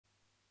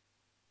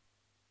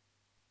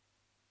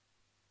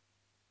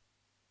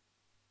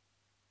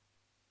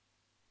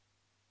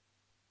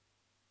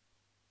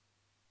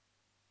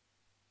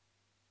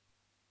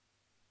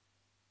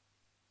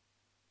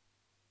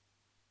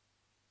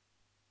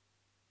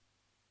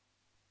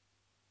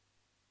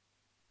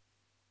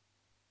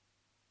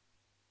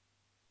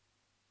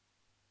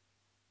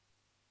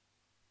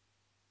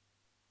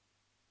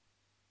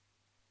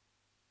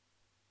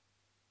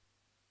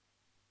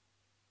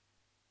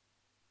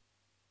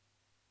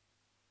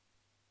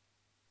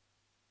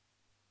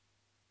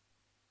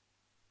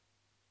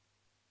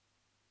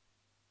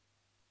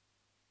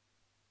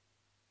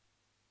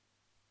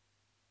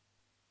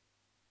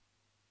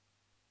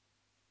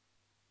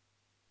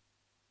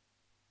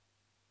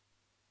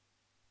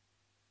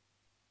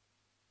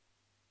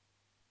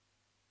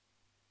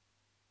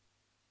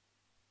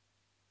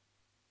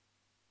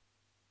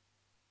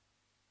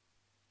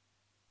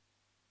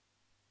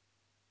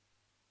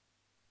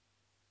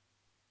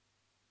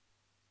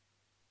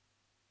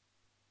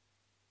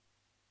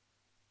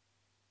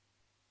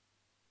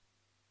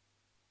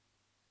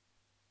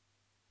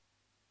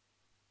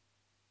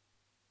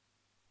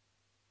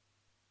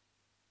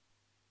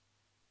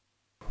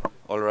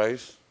All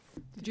right.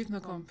 Të gjithë në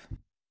këmbë.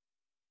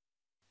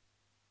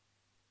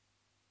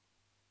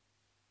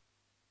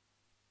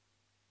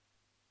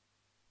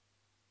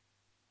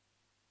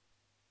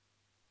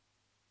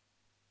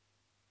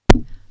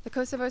 The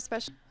Kosovo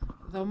Special.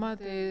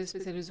 Dhomat e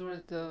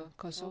specializuara të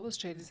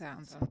Kosovës çelin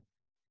seancën.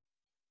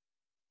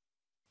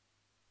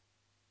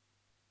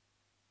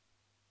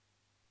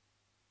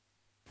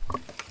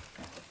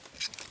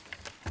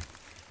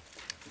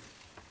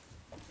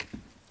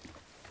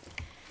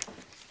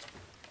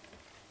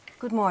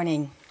 Good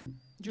morning.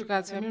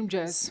 Gjykatësia,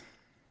 mirëmëngjes.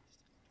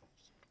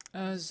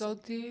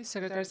 Zoti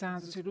sekretari i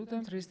seancës, ju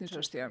lutem të rrisni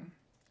çështjen.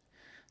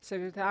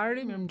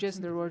 Sekretari, mirëmëngjes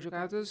nderuar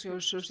gjykatës, kjo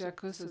është çështja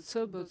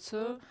KSC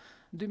BC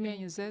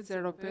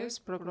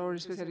 2020-05,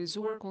 prokurori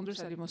specializuar kundër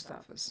Salih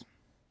Mustafës.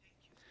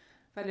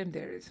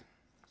 Faleminderit.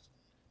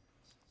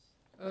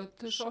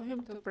 Të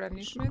shohim të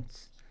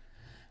pranishmit.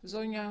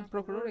 Zonja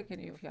prokurore,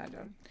 keni ju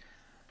fjalën.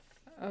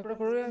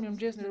 Prokuroria,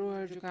 mirëmëngjes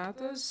nderuar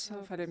gjykatës,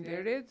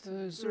 faleminderit.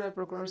 Zyra e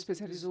prokurorit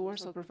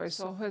specializuar sot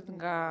përfaqësohet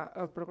nga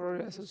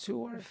prokurori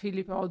asociuar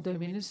Filip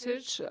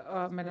Odeminisic,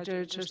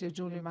 menaxheri i çështjes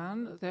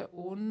Xhuliman dhe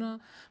unë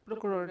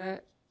prokurore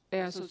e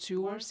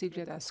asociuar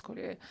Siglet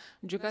Askoli.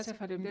 Gjykatësia,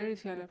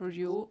 faleminderit, fjala për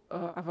ju,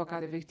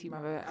 avokati e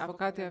viktimave.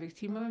 Avokati e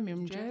viktimave,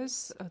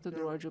 mirëmëngjes të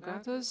nderuar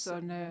gjykatës.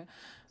 Ne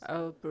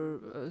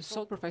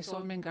sot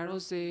përfaqësohemi nga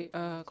Rozi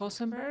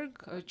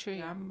Kosenberg, që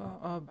jam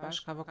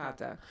bashkë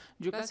avokate.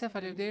 Gjykatësia,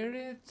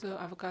 faleminderit,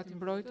 avokati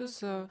mbrojtës,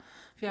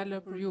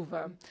 fjala për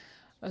juve.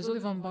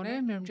 Zoti Vombone,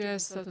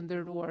 mirëmëngjes të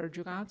nderuar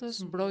gjykatës.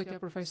 Mbrojtja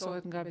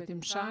përfaqësohet nga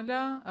Betim Shala,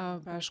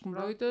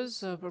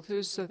 bashkëmbrojtës,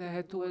 përkthyes dhe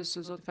hetues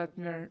zoti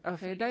Fatmir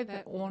Felaj dhe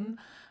unë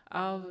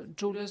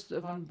Julius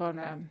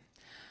Vombone.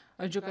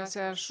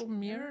 Gjykatësia shumë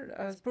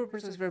mirë, për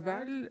proces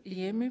verbal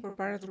jemi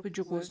përpara trupit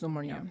gjykues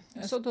numër 1.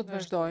 Sot do të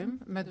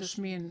vazhdojmë me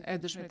dëshminë e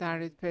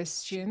dëshmitarit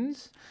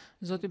 500,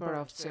 zoti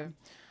Borovci.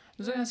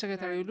 Zonja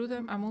sekretari, ju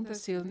lutem, a mund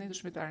të sillni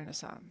dëshmitarin e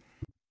sallë?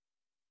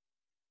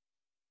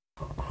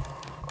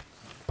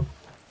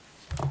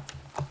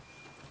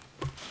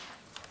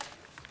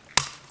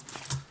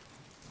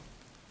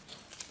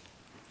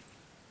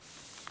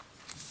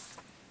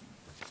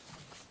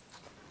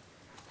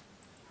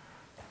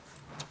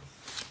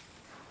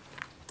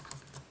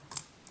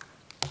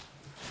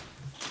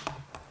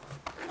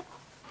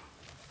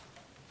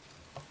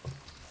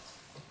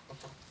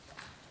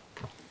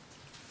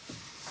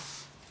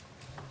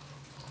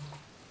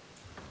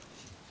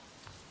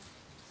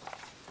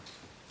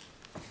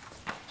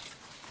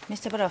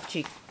 Mr.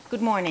 Borovci,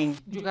 good morning.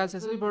 Gjykatësia,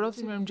 zoti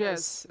Borovci,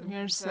 mirëmëngjes.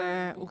 Mirë se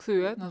u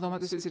kthyet në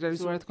dhomat e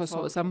specializuara të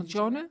Kosovës. A më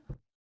dëgjoni?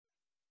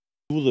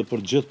 Ju dhe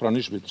për gjithë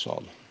pranishmit në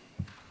sallë.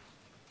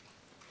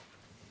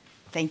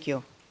 Thank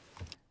you.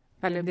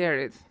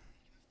 Faleminderit.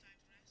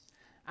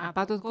 A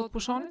patët kohë të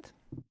pushonit?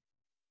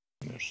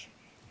 Mirë.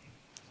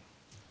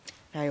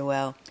 Very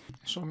well.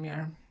 Shumë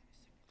mirë.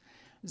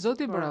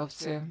 Zoti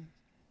Borovci,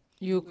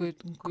 ju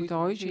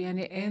kujtoj që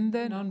jeni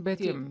ende në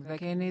betim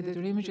dhe keni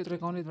detyrimin që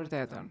tregoni të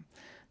vërtetën.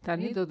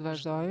 Tani do të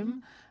vazhdojmë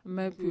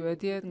me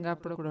pyetjet nga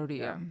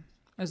prokuroria.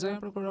 Zonja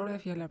prokurore,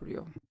 fjala për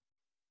ju.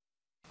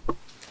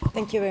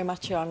 Thank you very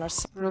much, Your Honor.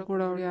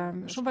 Prokuroria,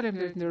 shumë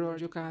faleminderit nderuar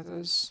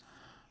gjykatës.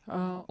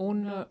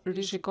 Unë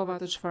rishikova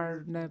të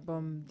çfarë ne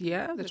bëm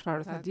dje dhe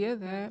çfarë tha dje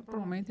dhe për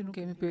momentin nuk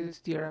kemi pyetje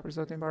të tjera për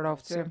zotin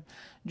Borovci.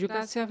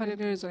 Gjykatësia,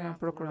 faleminderit zonja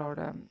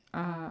prokurore.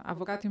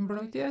 Avokati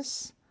mbrojtjes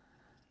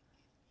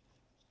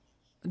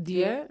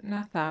dje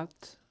na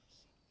thatë.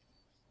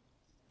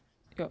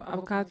 Jo,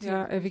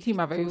 avokatja e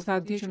viktimave ju tha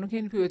dje që nuk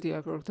keni pyetje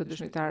për këtë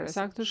dëshmitare.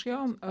 Saktë është kjo?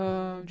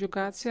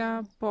 Gjykatësia,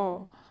 po.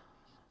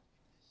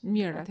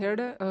 Mirë,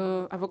 atëherë,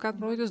 avokat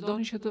mbrojtës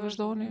doni që të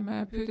vazhdoni me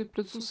pyetjet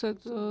plotësuese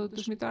të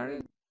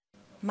dëshmitarit?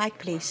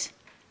 Mike, please.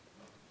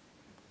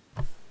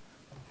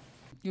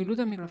 Ju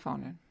lutem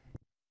mikrofonin.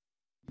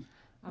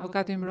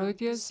 Avokati i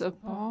mbrojtjes,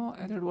 po,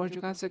 e nderuar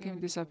gjykatëse,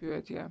 kemi disa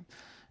pyetje.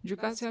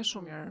 Gjykatësia,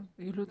 shumë mirë.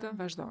 Ju lutem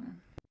vazhdoni.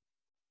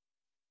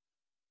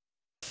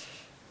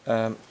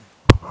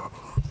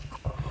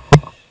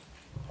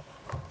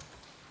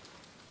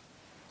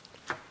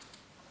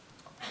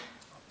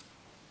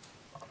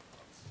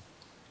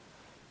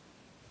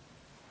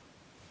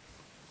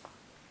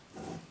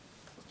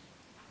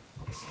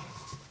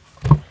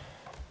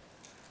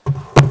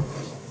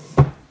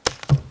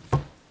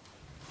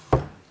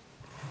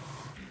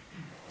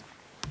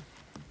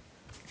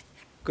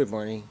 Good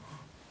morning.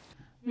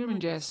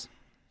 Mirëmëngjes.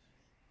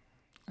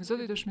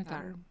 Zoti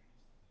dëshmitar.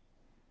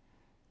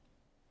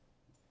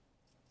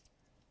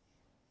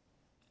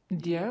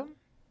 Dje,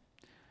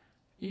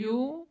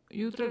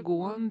 ju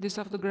treguan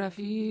disa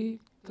fotografi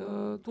të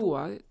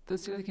tuaj, të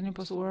cilat keni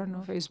postuar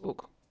në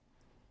Facebook.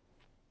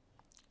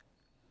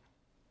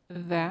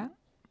 Dhe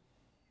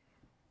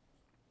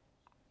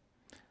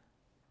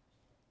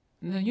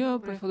në një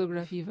prej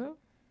fotografive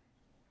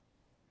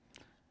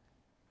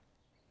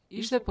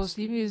ishte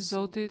postimi i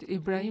zotit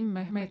Ibrahim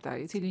Mehmeta,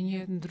 i cili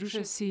njihet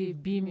ndryshe si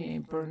Bimi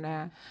për ne.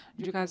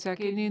 Gjykatësia,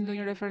 keni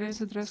ndonjë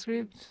referencë në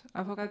transkript,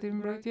 avokati i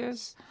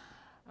mbrojtjes?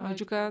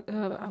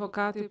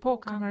 Avokati, po,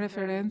 kam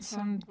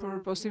referencën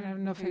për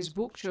postimin në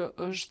Facebook që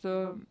është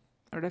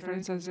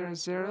referenca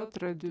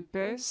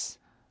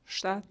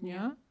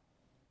 0032571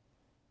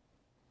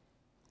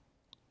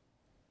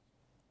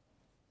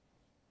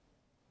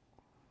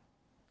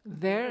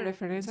 dhe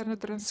referenca në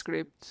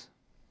transkript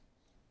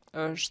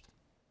është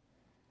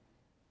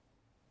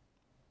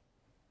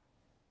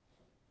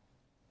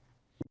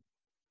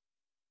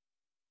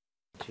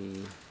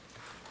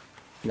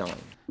 9.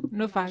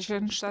 në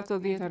faqen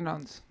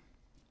 79.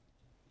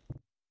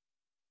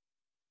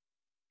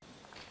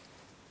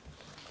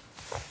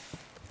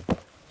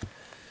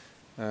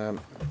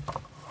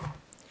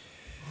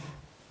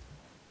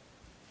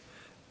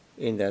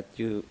 In that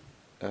you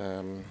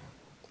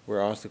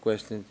were asked the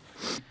question,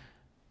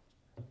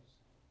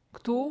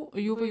 Këtu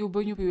juve ju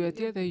bë një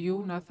pyetje dhe ju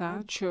na tha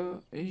që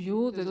ju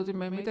dhe zoti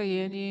Mehmeta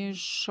jeni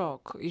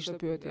shok, ishte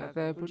pyetja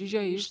dhe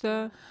përgjigjja ishte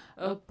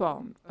po.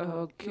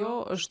 Kjo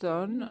është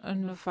dhënë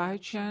në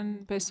faqen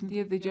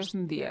 15 dhe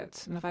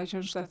 16, në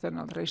faqen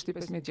 79, rreshti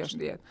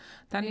 15-16.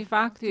 Tani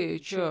fakti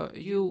që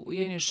ju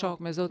jeni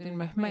shok me zotin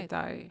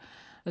Mehmetaj,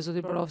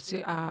 zoti Borovci,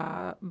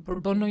 a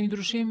përbën ndonjë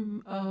ndryshim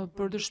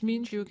për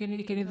dëshminë që ju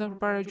keni dhënë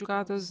përpara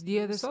gjykatës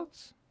dje dhe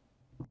sot?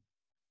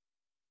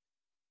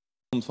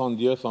 Më thanë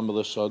dje, thamë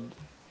edhe sot,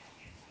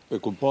 e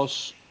ku pas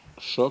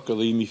shok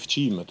edhe imi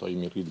fqime, to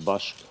imi rritë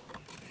bashkë,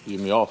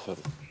 jemi afer.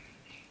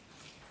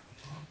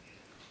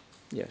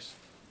 yes.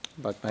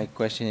 But my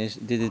question is,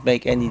 did it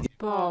make any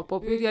Po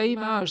pyetja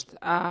ime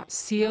është, a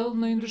sjell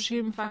në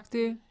ndryshim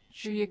fakti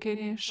që je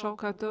keni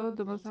shok atë,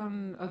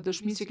 domethënë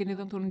dëshmi që keni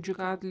dhënë në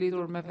gjykatë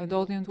lidhur me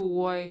vendodhjen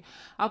tuaj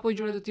apo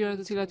gjëra të tjera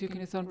të cilat ju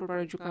keni thënë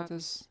përpara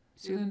gjykatës?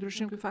 Sjell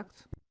ndryshim ky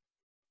fakt?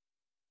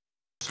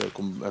 Se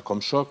e kom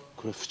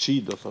shok fqi,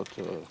 do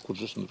thotë, kur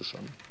gjësë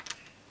ndryshon.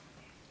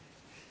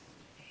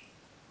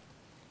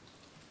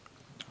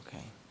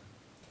 Okay.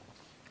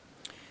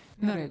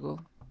 Në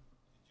rregull.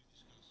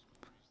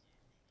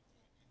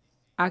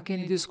 A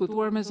keni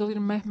diskutuar me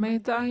zotin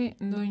Mehmetaj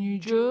ndonjë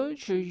gjë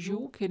që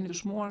ju keni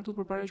dëshmuar këtu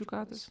përpara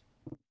gjykatës?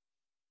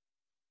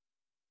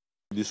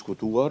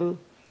 Diskutuar,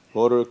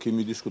 por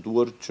kemi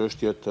diskutuar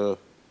çështjet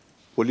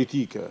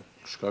politike,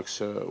 shkak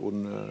se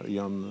unë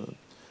jam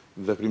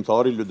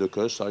veprimtari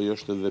LDK-s, ai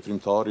është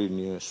veprimtari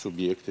një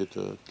subjektit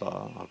të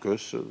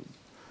AK-s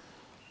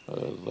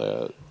dhe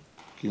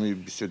kemi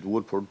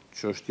biseduar për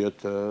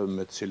çështjet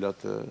me të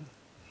cilat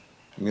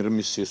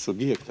mirëmi si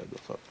subjekte, do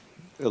thotë.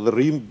 Edhe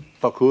rrim,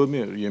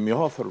 takohemi, jemi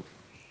afër,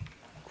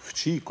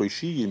 fqi,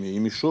 kojshi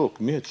jemi shok,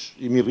 meq,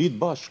 jemi rrit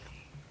bashk.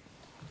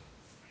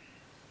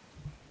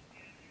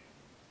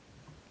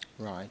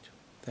 Right.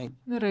 Thank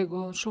Në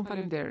rregull, shumë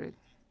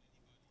faleminderit.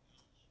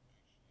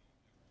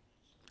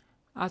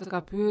 A të ka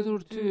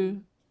pyetur ty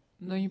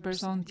ndonjë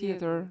person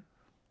tjetër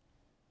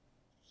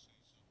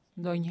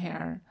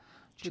ndonjëherë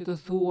që të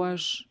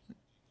thuash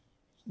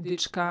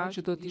diçka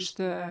që do të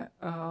ishte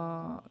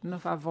në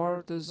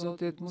favor të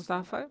zotit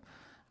Mustafa?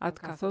 A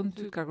të ka thënë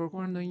ty, ka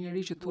kërkuar ndonjë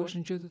njeri që thuash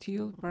një gjë të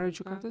tillë para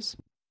gjykatës?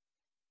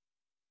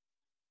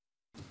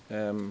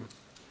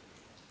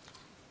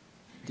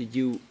 Did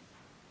you,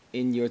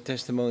 in your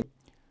testimony,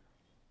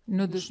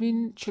 Në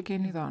dëshminë që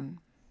keni dhënë,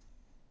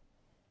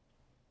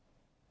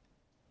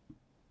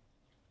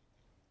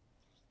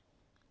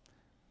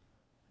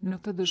 në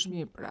këtë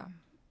dëshmi pra,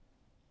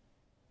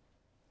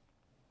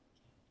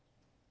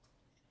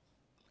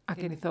 a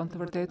keni thënë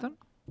të vërtetën?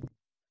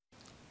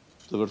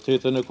 Të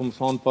vërtetën e kom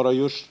thonë para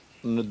jush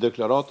në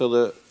deklaratë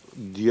edhe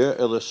dje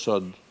edhe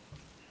sot,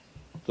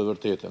 të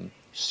vërtetën.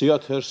 Si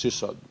atëherë si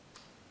sot.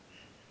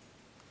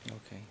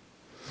 okay.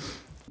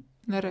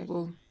 Në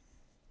rregull.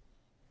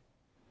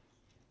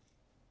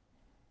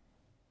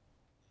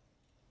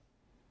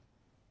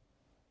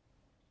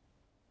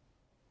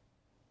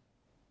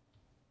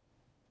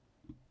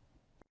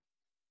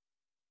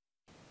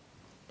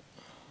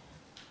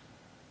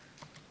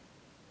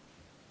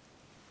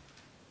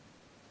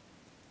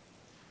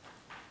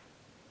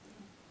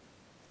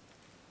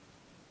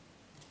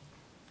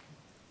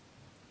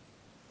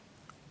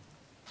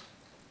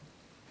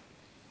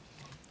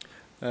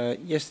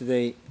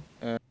 Yesterday,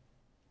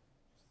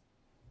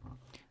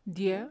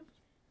 Dje,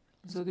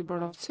 zoti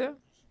Borovci,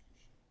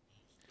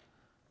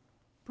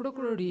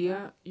 prokuroria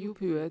ju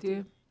pyeti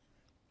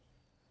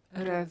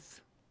rreth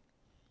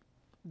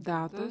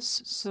datës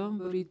së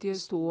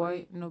mbërritjes tuaj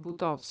në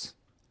Butovc.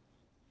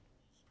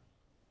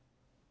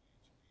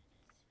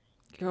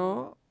 Kjo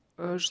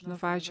është në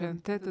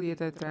faqen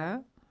 83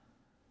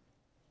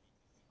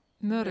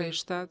 në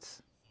rreshtat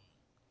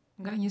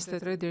nga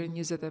 23 deri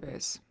në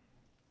 25.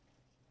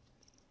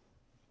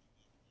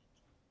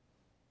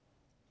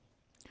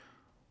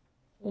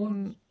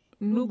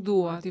 Unë nuk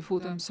dua t'i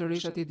futem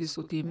sërish atij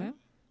diskutimi,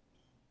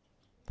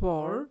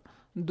 por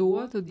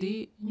dua të di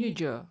një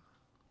gjë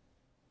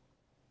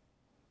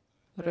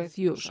rreth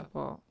jush,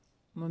 apo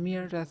më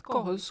mirë rreth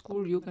kohës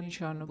kur ju keni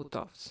qenë në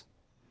Butovc.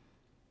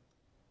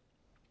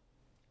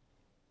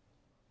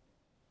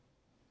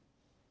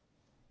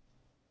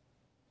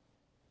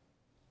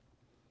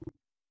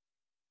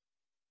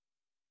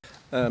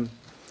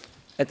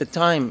 At the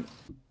time,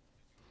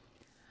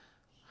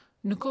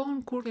 Në kohën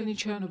kur keni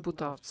qenë në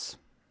Butovc,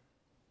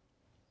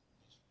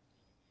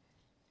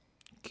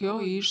 kjo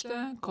ishte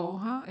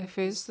koha e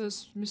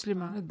festës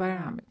muslimane të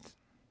Bajramit.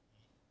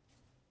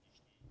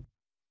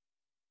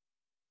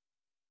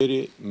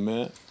 Deri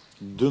me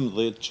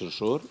 12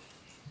 qershor,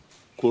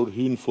 kur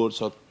hynë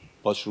forcat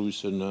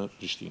pashtruese në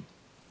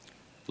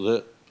Prishtinë dhe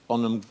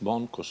anëm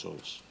banë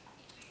Kosovës.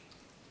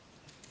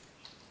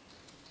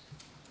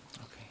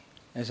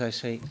 as I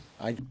say,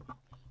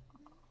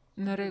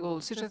 Në rregull,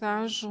 siç e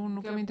thash, unë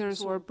nuk jam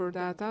interesuar për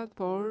datat,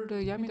 por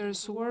jam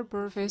interesuar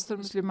për festën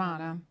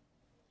muslimane.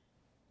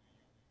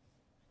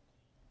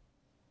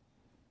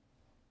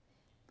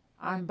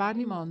 A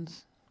mbani mend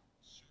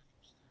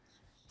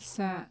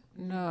se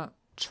në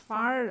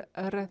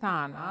çfarë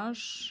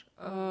rrethanash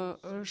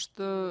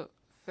është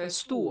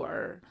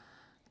festuar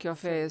kjo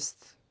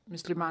festë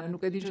muslimane?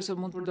 Nuk e di nëse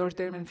mund të përdor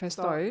termin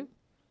festoj.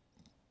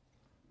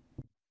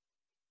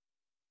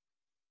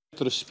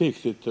 Të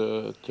respektit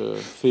të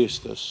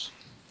festës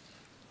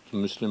të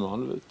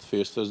muslimanëve, të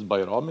festës të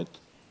Bajramit,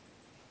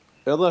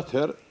 edhe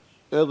atëherë,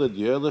 edhe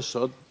dje, edhe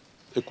sot,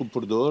 e ku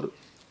përdor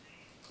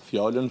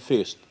fjalën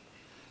festë.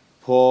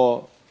 Po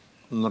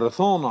në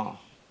rrethana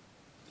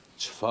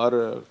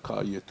çfarë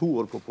ka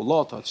jetuar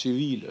popullata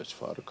civile,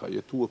 çfarë ka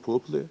jetuar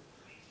populli,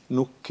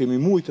 nuk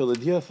kemi mujt, edhe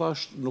dje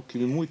thash, nuk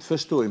kemi mujt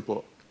festojmë,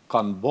 po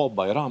kanë bë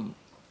Bajram,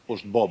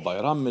 është bë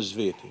Bajram me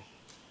zveti.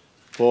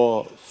 Po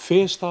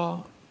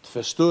festa të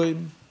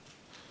festojmë,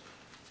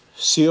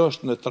 si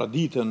është në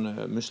traditën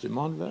e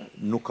muslimanëve,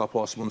 nuk ka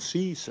pas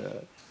mundësi, se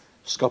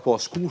s'ka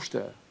pas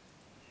kushte,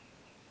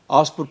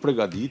 as për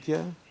pregaditje,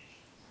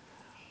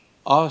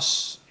 as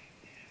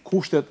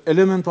kushtet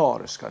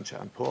elementare s'kan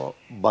qenë, po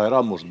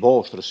Bajram është bë,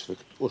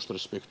 është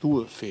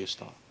respektuar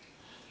festa.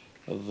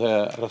 Dhe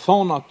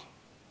rrethonat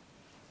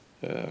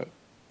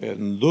e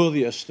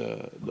ndodhjes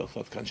do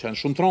thot kanë qenë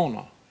shumë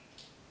trona.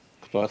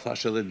 Këto e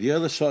thash edhe dje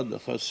dhe sot, do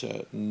thot se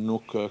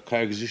nuk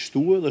ka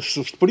ekzistuar dhe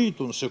s'është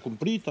pritur, nëse kum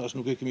prit, as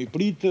nuk e kemi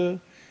pritë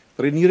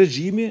për një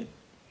regjimi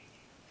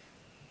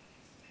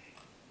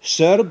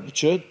serb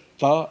që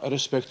ta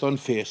respekton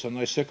festën.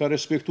 Ai se ka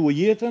respektuar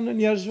jetën e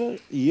njerëzve,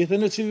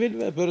 jetën e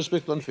civilëve, për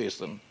respekton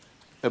festën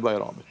e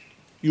Bajramit.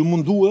 Ju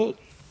mundua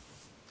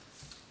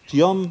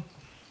të jam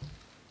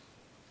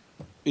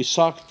i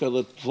saktë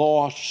edhe të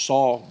thash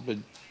sa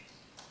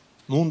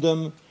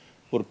mundem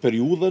për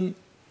periudhën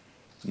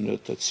në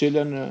të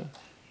cilën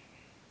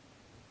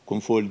kum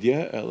fol dje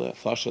edhe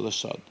thash edhe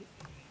sot.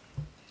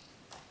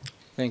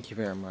 thank you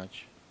very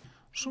much.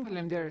 Shumë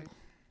faleminderit.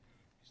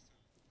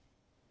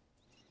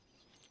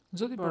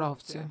 Zoti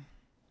Borovci.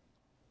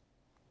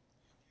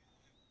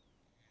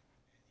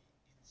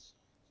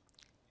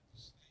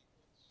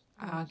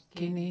 A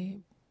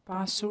keni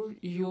pasur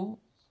ju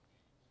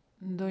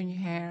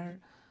ndonjëherë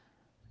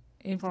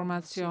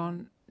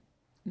informacion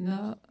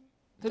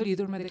të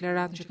lidhur me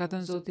deklaratën që ka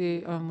dhënë zoti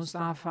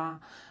Mustafa,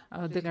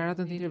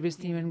 deklaratën të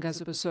intervistimin nga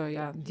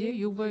ZPS-ja? Dje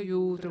juve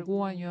ju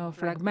tregua një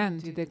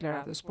fragment i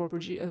deklaratës, por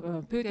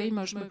pyetja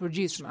ime është më e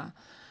përgjithshme.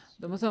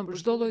 Domethënë, për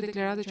çdo lloj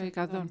deklarate që ai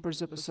ka dhënë për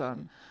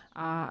ZPS-n,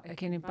 a e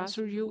keni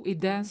pasur ju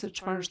idenë se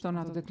çfarë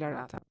shton ato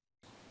deklarata?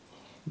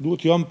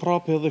 Duhet jam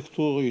prapë edhe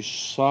këtu i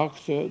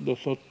saktë, do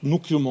thot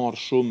nuk ju marr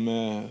shumë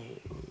me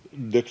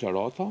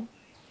deklarata.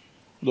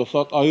 Do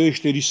thot ajo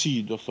ishte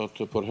risi, do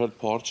thot për herë të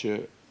parë që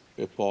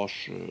e pash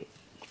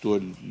këtu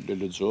e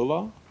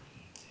lexova.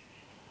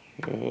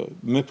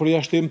 Me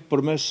përjashtim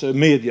përmes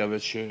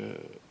mediave që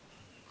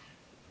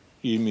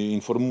jemi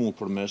informuar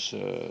përmes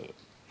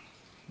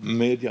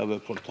mediave,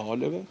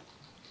 portaleve,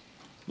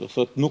 do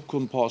thot nuk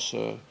këm pas,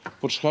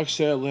 për shkak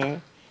se edhe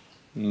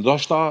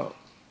ndoshta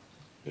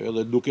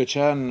edhe duke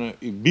qenë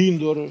i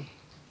bindur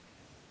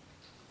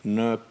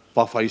në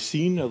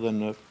pafajësinë edhe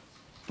në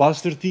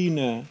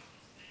pastërtinë e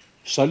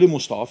Salih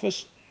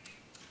Mustafës,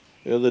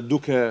 edhe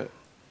duke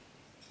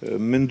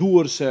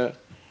menduar se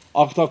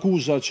akt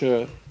akuza që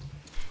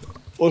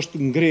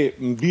është ngre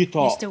mbi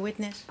ta Mr.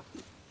 Witness.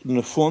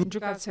 në fund.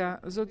 Gjykatësia,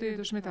 zoti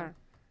dëshmitar.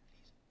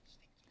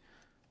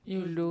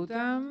 Ju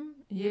lutem,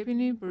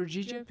 jepini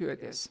përgjigje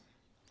pyetjes.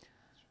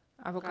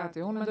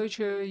 Avokati, unë mendoj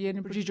që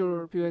jeni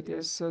përgjigjur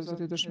pyetjes,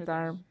 zoti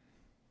dëshmitar.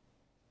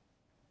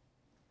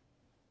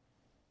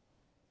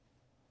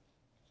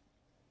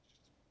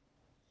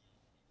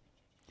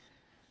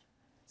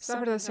 Sa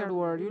për të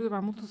sqaruar, ju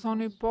lutem, mund të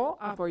thoni po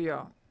apo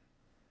jo?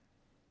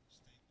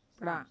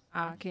 Pra,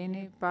 a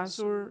keni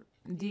pasur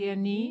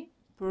dieni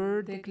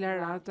për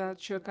deklaratat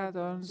që ka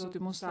dhënë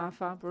zoti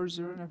Mustafa për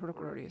zyrën e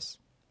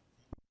prokurorisë?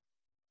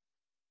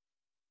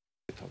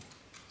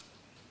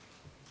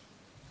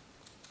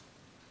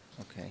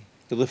 Okay.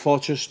 Edhe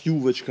faqes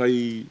t'juve që ka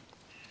i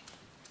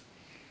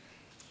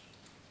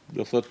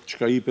do thot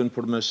që ka ipen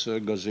përmes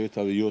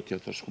gazetave jo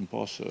tjetër, s'kum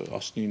pas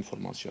asnjë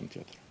informacion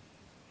tjetër.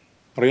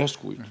 Për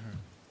jashtë kujt.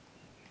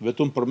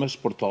 Vetëm përmes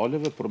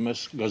portaleve,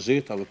 përmes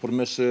gazetave,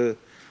 përmes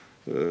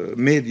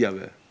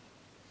mediave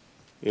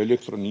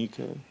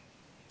elektronike.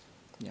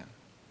 Yeah.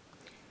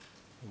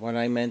 What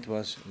I meant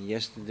was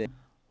yesterday.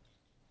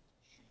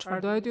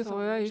 Çfarë doja t'ju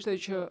thoja ishte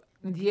që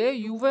ndje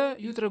juve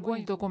ju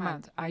treguan një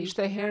dokument. A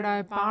ishte hera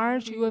e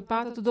parë që ju e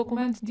patët të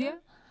dokument ndje?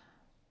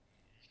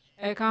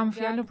 E kam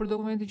fjalën për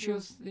dokumentin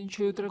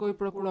që ju tregoi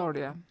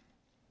prokuroria.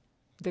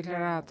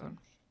 Deklaratën.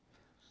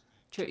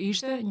 Që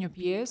ishte një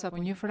pjesë apo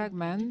një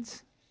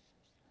fragment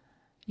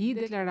i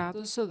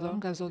deklaratës së dhënë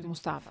nga zoti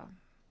Mustafa.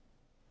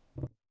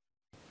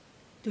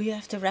 Do you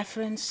have the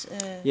reference?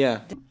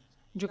 Yeah.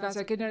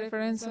 Gjykatësia keni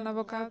referencën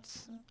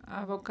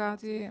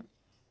avokati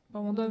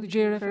po mundon të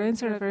gjej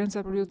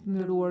referenca për ju të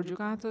nderuar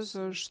gjykatës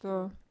është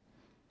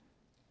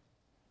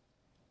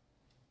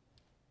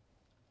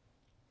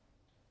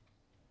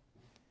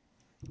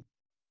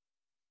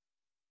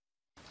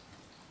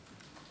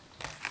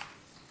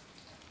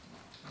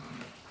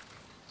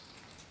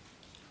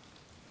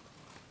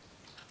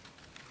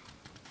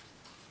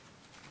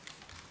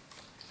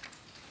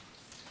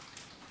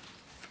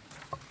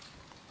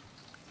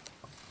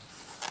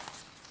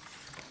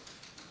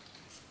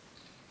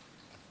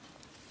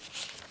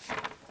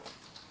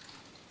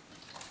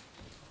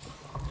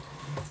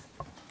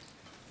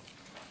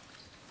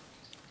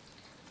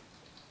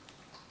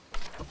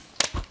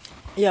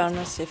Your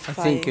Honors, if I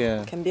think,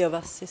 can be of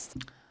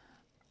assistance.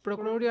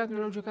 Prokurori i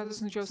Aktuar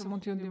Gjykatës nëse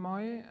mund t'ju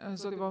ndihmoj,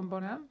 zoti Von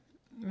Bona,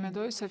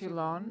 mendoj se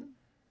fillon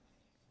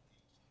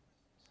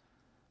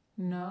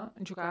në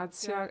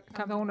gjykatësia,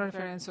 kam dhe unë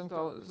referencën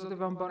këto, zoti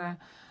Von Bona,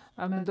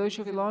 mendoj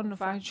që fillon në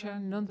faqen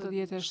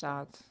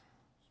 97,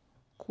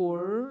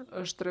 kur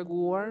është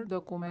treguar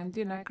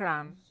dokumenti në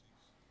ekran.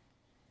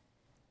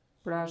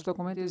 Pra është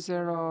dokumenti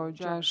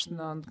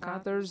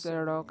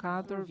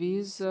 069404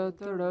 viz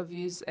TR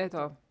viz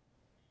eto.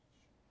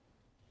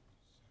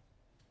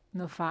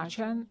 Në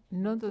faqen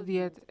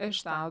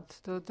 97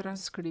 të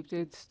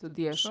transkriptit të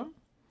dieshëm,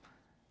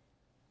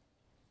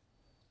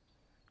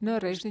 në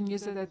rreshtin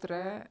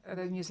 23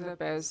 dhe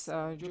 25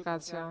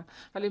 gjykatësia.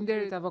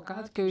 Faleminderit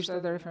avokat, kjo ishte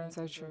edhe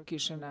referenca që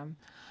kishim ne.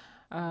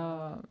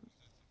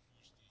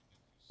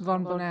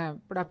 Von Bone,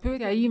 pra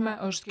pyetja ime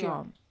është kjo.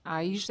 A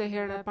ishte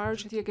hera e parë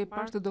që ti e ke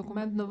parë këtë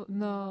dokument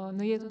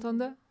në jetën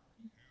tënde?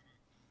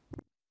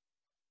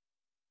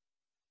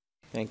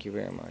 Thank you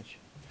very much.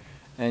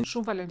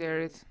 Shumë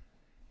faleminderit.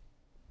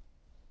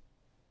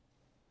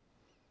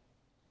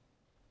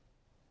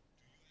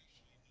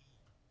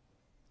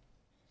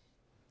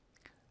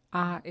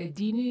 A e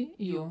dini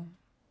ju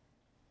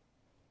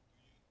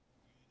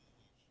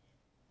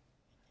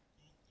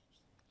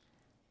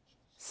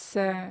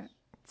se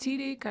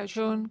cili ka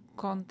qenë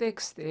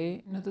konteksti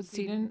në të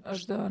cilin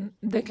është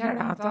dhënë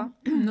deklarata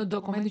në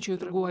dokumentin që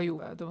ju tregua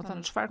juve?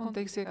 Domethënë, çfarë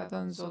konteksti ka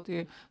thënë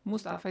zoti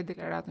Mustafa i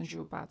deklaratën që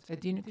ju pat? E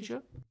dini këtë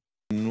gjë?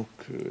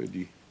 Nuk e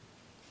di.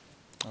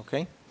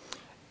 Okay.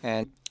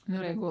 And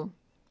Në rregull.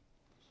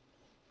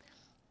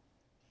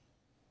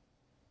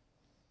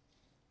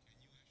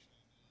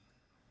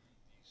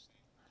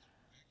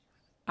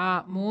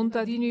 A mund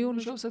ta dini ju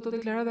nëse këto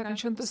deklarata kanë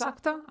qenë të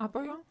sakta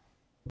apo jo?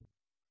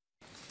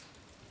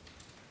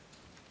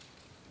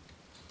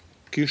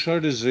 Kisha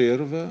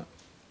rezerve,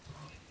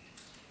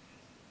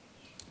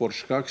 por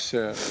shkak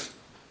se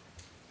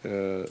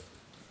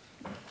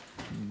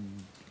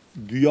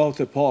dy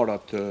javët e para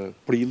të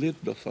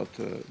prillit, do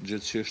thotë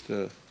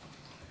gjithsesi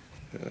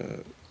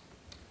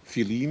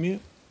fillimi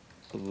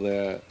dhe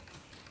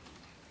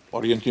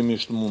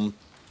orientimisht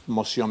mund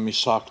mos jam i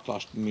saktë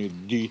as një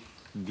ditë,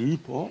 dy,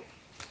 po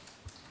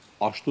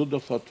ashtu do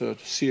thotë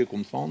si e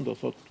kum thonë, do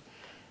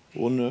thotë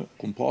unë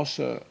kum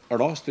pasë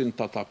rastin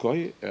të takoj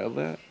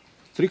edhe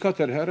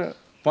 3-4 herë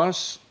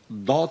pas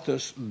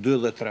datës 2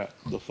 dhe 3,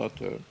 do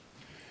thotë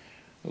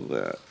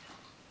dhe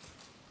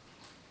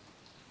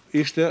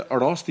ishte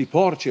rasti i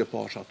parë që e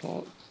pash ata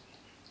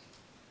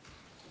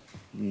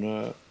në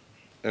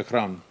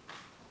ekran.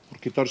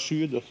 Për këtë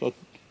arsye do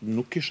thotë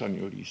nuk kisha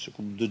njohuri, se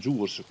kum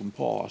dëgjuar, se kum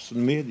pa as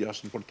në media,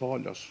 as në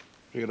portale, as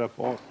hera e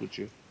parë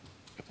që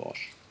e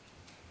pash.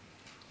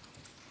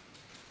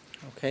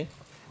 okay.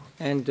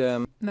 And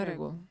Në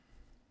rregull.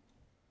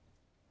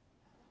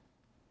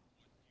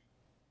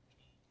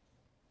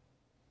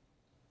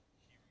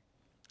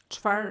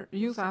 Çfarë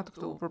ju thatë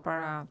këtu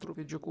përpara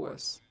trupit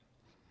gjykues?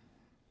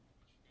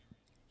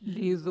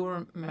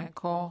 Lidhur me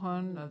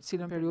kohën, në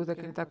cilën periudhë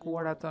keni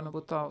takuar atë në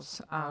Butos,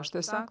 a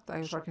është e saktë?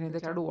 Ajo çfarë keni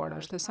deklaruar,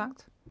 është e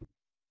saktë?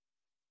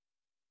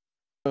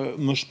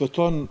 Më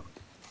shpëton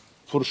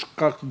për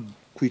shkak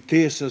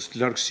kujtesës,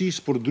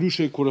 largësisë, por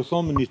ndryshe kur e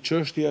them një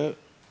çështje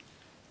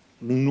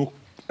nuk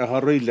e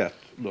harroj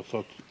lehtë, do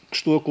thotë.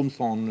 Kështu e kum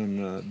thonë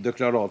në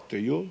deklaratë të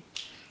ju,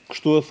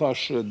 kështu e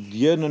thash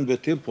dje në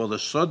vetim, po edhe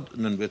sot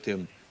në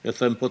vetim, e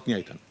them po të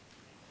njëjtën.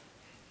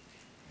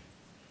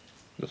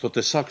 Do thotë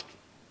e saktë,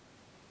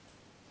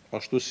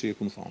 ashtu si e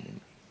kum thonë.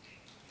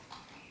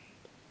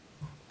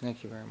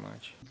 thank you very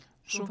much.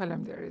 Shumë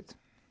faleminderit.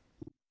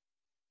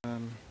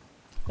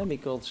 Let me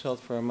consult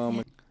for a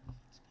moment.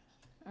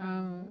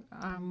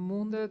 A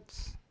mundet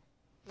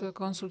të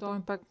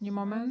konsultojmë pak një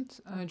moment,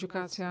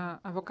 gjykatësia,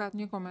 avokat,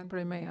 një koment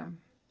prej meja.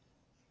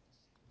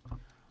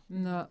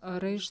 Në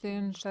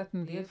rreshtin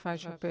 17,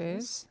 faqja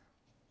 5,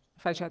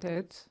 faqja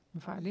 8,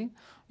 më fali,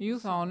 ju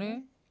thoni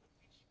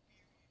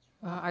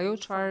ajo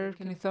çfarë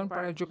keni thënë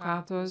para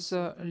gjykatës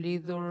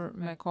lidhur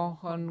me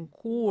kohën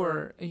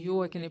kur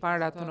ju e keni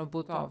parë atë në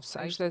Butovs,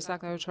 a ishte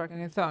saktë ajo çfarë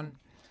keni thënë?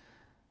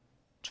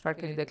 Çfarë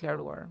keni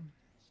deklaruar?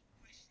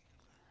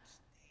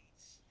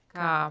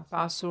 Ka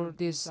pasur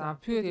disa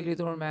pyetje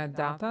lidhur me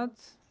datat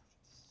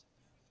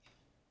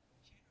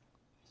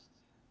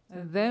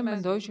dhe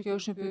mendoj që kjo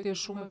është një pyetje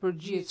shumë e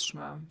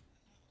përgjithshme.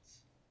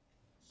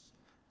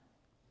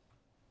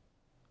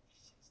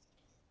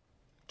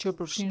 Që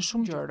përfshin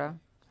shumë gjëra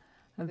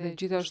dhe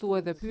gjithashtu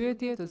edhe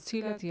pyetje të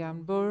cilat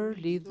janë bërë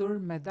lidhur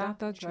me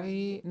datat që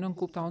ai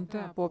nënkuptonte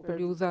apo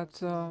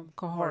periudhat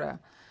kohore.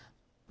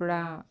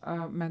 Pra,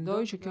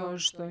 mendoj që kjo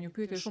është një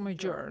pyetje shumë e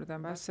gjerë dhe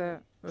mbase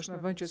është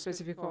në vend që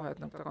specifikohet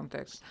në këtë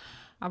kontekst.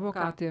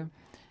 Avokati,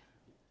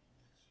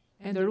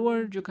 e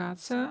nderuar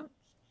gjykatëse,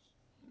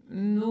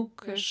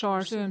 nuk e shoh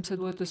arsyeën pse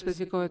duhet të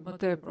specifikohet më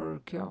tepër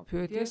kjo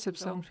pyetje,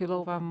 sepse unë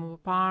fillova më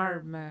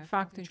parë me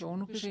faktin që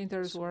unë nuk isha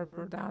interesuar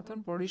për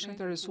datën, por isha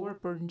interesuar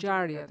për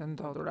ngjarjet e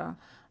ndodhura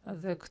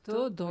dhe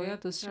këtë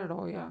doja të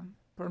sqaroja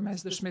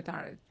përmes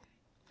dëshmitarit.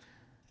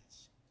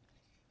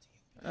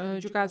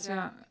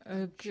 Gjykatësia,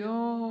 kjo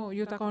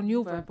ju takon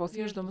juve, po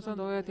thjesht domethënë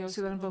doja t'ja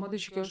sjellja në vëmendje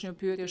që kjo është një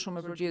pyetje shumë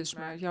e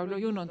përgjithshme. Ja u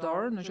lë ju në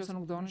dorë, nëse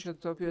nuk doni që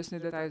të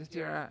pyesni detaje të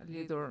tjera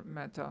lidhur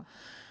me të.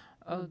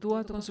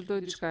 Dua të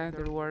konsultoj diçka e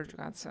nderuar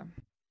gjykatëse.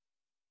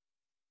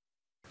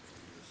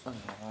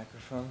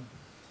 Microphone.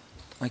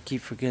 I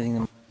keep forgetting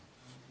them.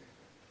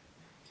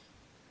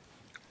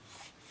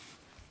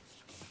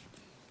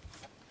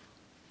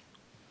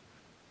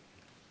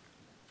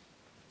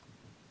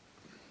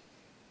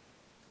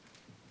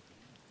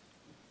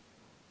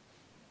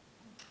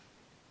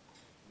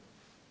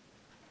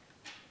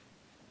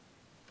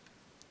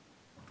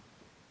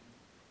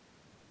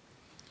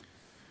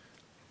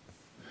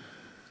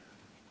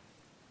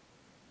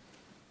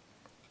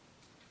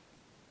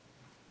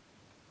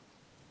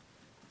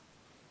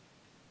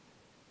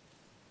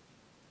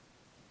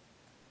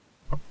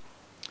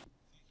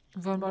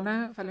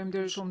 Vëmbone,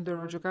 faleminderit shumë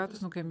nderuar gjykatës,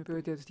 nuk kemi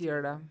pyetje të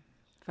tjera.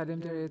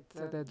 Faleminderit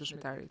edhe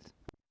dëshmitarit.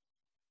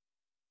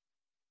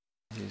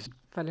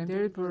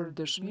 Faleminderit për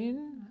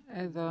dëshminë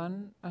e dhënë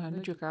në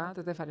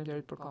gjykatë dhe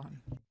faleminderit për kohën.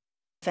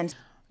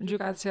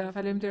 Gjykatësia,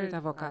 faleminderit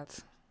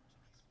avokat.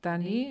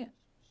 Tani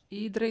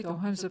i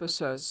drejtohem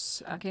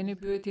ZPS-s. A keni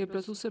pyetje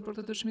plotësuese për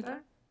këtë dëshmitar?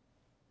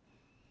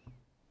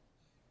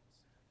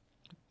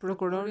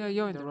 Prokuroria,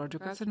 jo, nderuar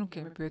gjykatëse, nuk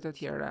kemi pyetje të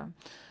tjera.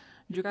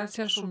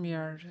 Gjykatësia, shumë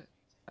mirë.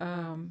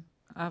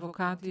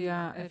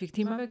 Avokatja e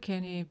viktimave,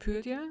 keni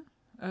pyetje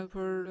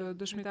për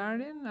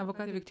dëshmitarin?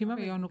 Avokati e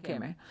viktimave, jo, nuk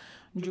kemi.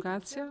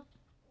 Gjykatësia?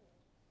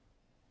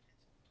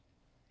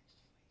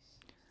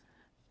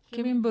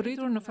 Kemi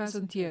mbërritur në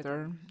fazën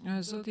tjetër.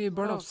 Zoti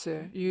Borovci,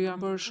 ju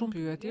janë bërë shumë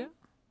pyetje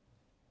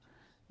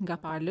nga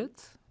palët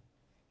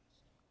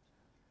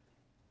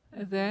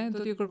dhe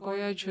do t'i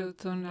kërkoja që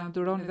të na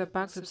duroni edhe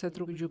pak sepse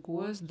trupi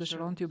gjykues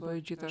dëshiron t'ju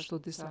bëjë gjithashtu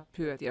disa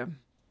pyetje.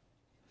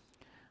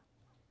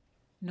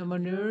 Në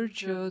mënyrë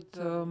që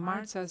të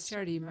marrë ca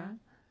sqarime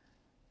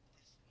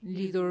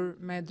lidhur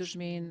me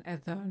dëshminë e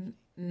dhënë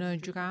në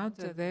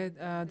gjykatë dhe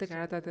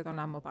deklaratat e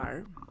tona më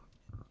parë.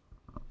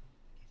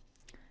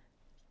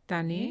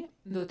 Tani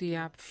do t'i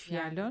jap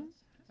fjalën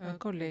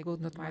kolegut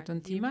në të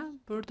majtën time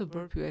për të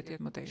bërë pyetjet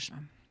më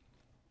tejshme.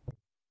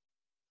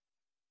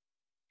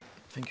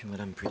 Thank you,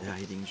 Madam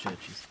Presiding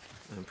Judges.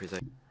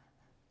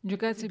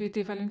 Gjykatësi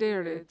Biti,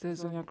 faleminderit,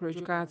 zonja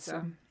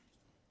kryegjykatëse.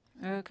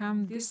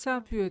 Kam disa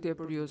pyetje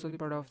për ju, zoti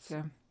Borovci.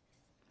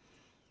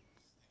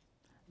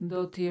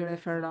 Do t'i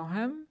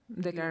referohem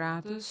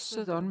deklaratës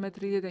së dhënë me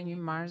 31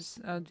 mars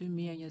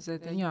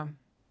 2021.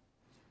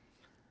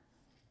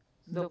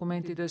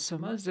 Dokumenti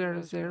DSM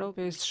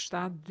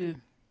 00572.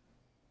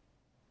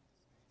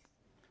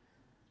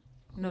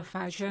 Në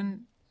faqen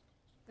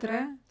 3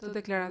 të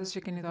deklaratës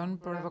që keni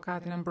dhënë për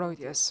avokatin e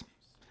mbrojtjes.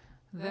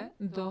 Dhe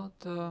do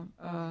të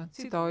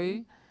citoj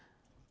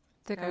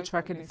tek ajo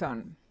çfarë keni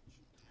thënë.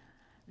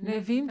 Ne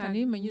vim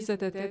tani më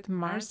 28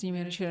 mars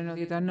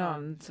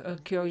 1999.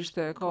 Kjo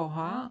ishte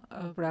koha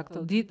pra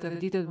këtë ditë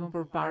dhe ditët më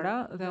përpara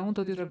dhe unë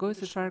do t'i tregoj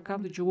se çfarë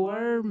kam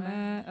dëgjuar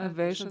me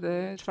veshët dhe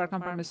çfarë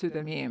kam parë me sytë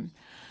e mi.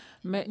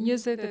 Me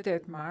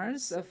 28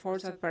 mars,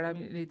 forcat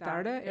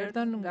paramilitare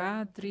erdhën nga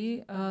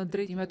 3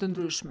 drejtime të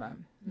ndryshme.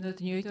 Në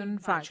të njëjtën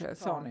faqe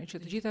thoni që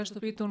të gjitha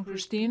shtëpitë tonë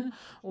Prishtinë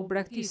u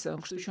braktisën,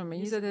 kështu që me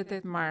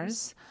 28 mars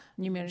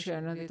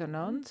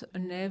 1999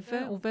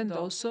 neve u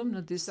vendosëm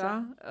në disa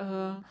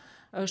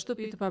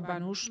shtëpi të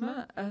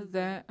pabanueshme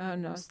dhe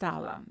në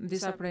stalla.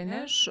 Disa prej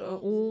nesh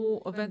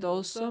u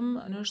vendosëm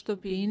në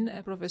shtëpinë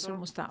e profesor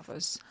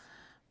Mustafës.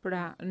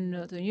 Pra,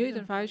 në të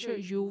njëjtën faqe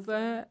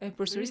juve e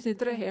përsërisni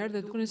 3 herë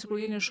dhe dukeni sikur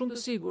jeni shumë të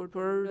sigurt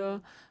për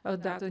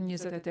datën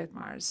 28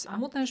 mars. A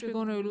mund të na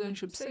shpjegoni ju lutem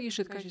që pse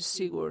ishit kaq i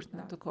sigurt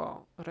në atë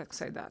kohë rreth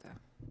kësaj date?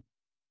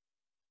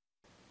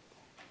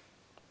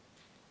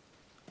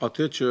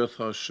 Atë që e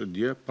thash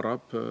dje,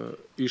 prap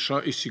isha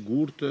i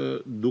sigurt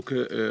duke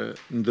e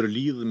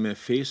ndërlidh me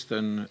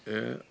festen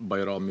e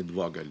Bajramit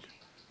Vogël.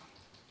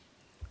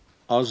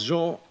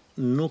 Asgjë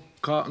nuk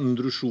ka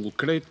ndryshuar.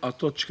 Krejt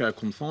ato që e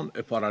kom thonë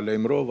e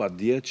paralajmërova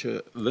dje që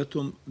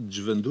vetëm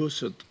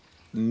zhvendoset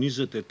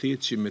 28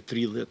 që me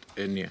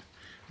 31.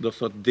 Do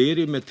thot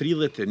deri me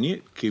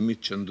 31 kemi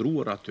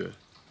qëndruar aty.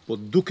 Po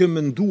duke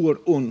menduar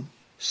unë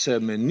se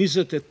me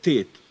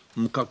 28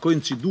 më ka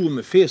koinciduar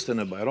me festën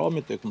e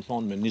Bajramit, e kom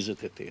thonë me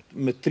 28.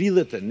 Me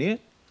 31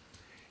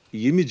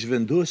 jemi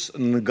zhvendos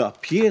nga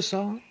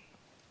pjesa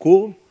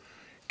ko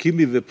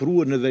kemi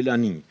vepruar në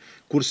Velani,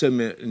 kurse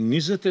me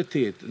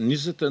 28,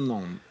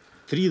 29,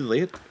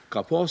 30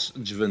 ka pas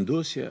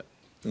zhvendosje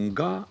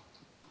nga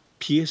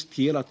pjesë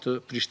tjera të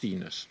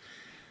Prishtinës.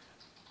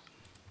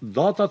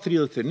 Data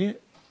 31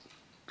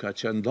 ka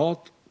qenë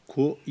datë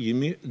ku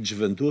jemi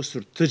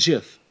zhvendosur të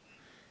gjithë,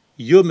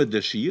 jo me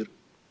dëshirë,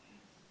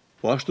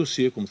 po ashtu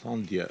si e kom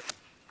thonë dje.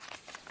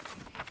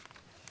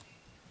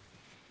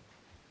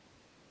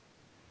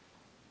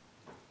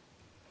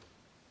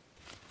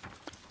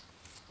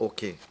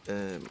 Okej.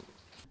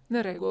 Në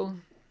rregull.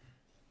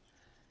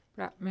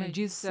 Pra,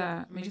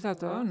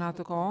 megjithatë, në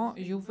atë kohë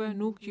juve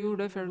nuk ju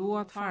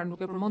referuat fare, nuk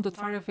e përmendët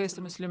fare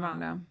festën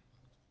muslimane.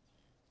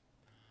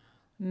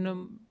 Në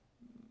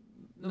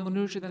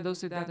mënyrë që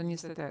vendosi datën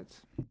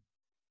 28.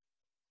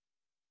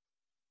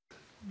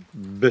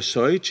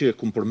 Besoj që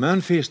kum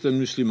përmend festën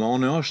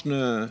muslimane është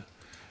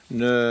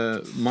në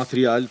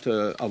material të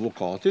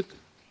avokatit.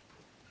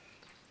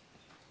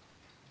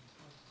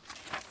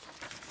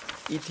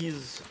 It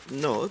is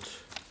not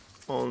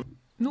on...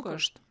 Nuk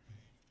është.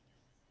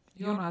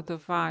 Jo në atë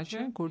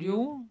faqe, kur ju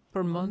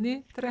përmendi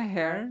 3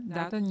 herë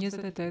datën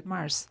 28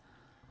 mars.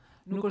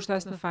 Nuk është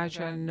as në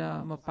faqen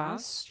më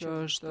pas, që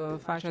është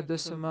faqja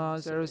DSM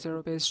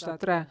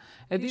 00573.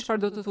 E di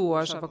çfarë do të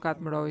thuash, avokat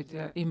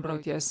i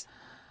mbrojtjes.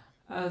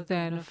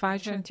 Dhe në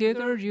faqen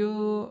tjetër ju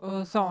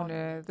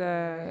thoni, dhe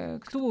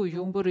këtu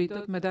ju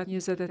mbërritët me datë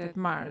 28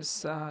 mars,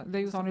 dhe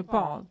ju thoni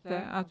po, dhe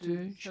aty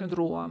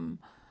qëndruam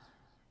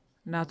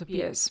në atë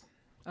pjesë.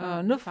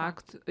 Në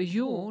fakt,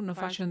 ju në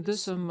faqen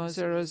DSM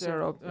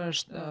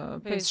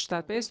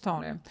 00575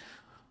 thoni,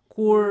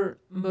 kur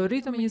më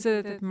rritëm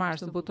 28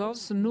 mars në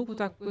Butos, nuk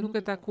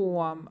e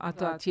takuam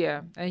atë atje,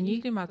 e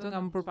njihnim atë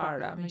nga më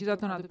përpara.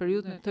 Megjithatë në atë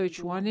periudhë të e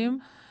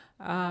quanim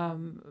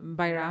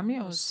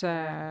Bajrami ose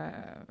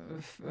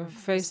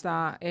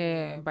festa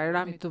e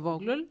Bajramit të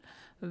voglël,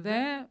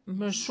 dhe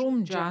më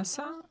shumë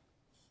gjasa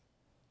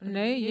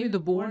ne jemi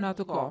dëbuar në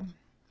atë kohë.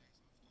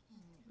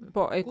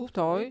 Po, e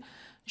kuptoj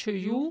që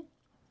ju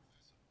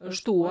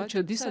shtua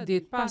që disa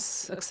ditë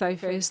pas kësaj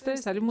feste,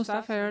 Salih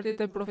Mustafa erdhi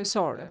te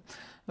profesore.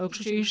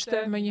 Kështu që ishte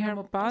më një herë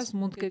më pas,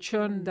 mund të ketë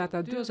qenë data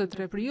 2 ose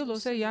 3 prill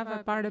ose java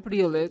e parë e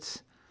prillit.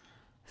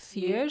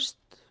 Thjesht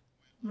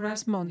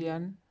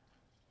rasmendjen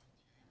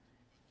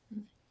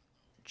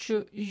që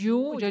ju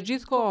gjatë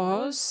gjithë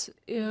kohës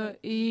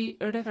i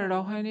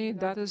referoheni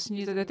datës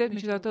 28,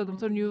 megjithatë,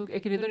 domethënë ju e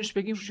keni dhënë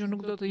shpjegim, kështu që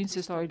nuk do të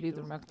insistoj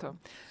lidhur me këtë.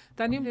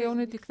 Tani më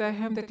lejoni të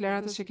kthehem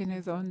deklaratës që keni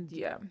dhënë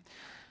dje.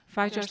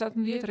 Faqja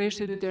 17,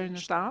 rreshti 2 deri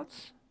në 7,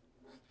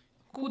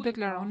 ku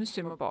deklaroni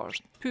si më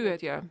poshtë.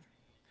 Pyetje.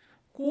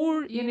 Kur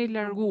jeni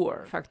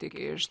larguar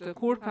faktikisht,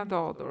 kur ka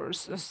ndodhur,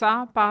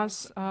 sa pas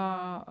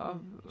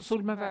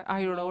sulmeve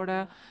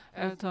ajrore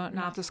të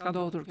natës ka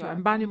ndodhur kjo, e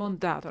mbani mend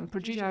datën?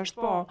 Përgjigjja është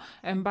po,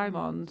 e mbaj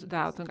mend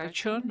datën, ka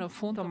qenë në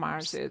fund të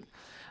marsit.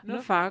 Në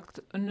fakt,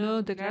 në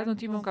deklaratën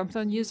time unë kam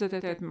thënë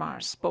 28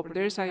 mars, po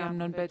përderisa jam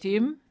në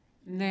betim,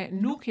 ne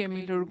nuk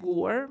jemi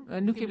larguar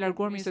me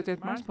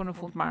 28 mars, po në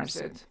fund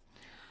marsit.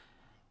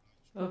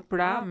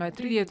 Pra, me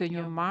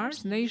 31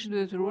 mars, ne ishim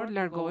detyruar të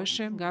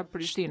largoheshim nga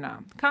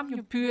Prishtina. Kam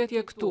një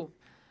pyetje këtu.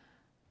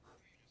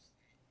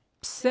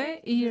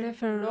 Pse i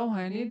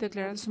referoheni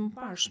deklaratës më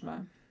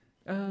parshme?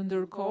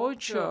 Ndërkohë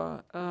që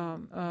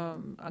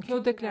kjo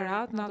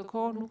deklarat në atë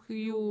kohë nuk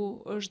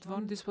ju është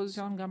vënë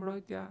dispozicion nga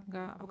mbrojtja,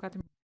 nga avokati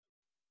mbrojtës.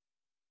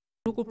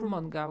 Nuk u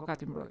përmend nga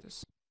avokati mbrojtës.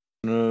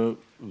 Në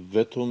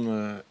vetëm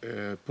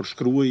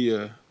përshkruaj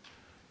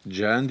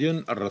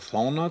gjendjen,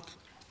 rrethonat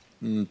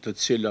në të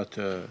cilat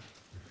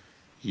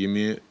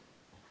jemi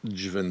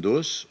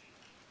zhvendos,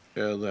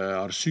 edhe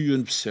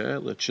arsyen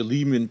pse, dhe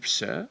qëllimin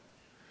pse,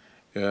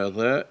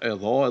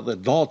 edhe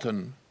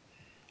datën,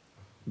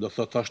 do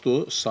thot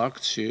ashtu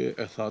sakt që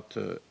e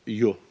thatë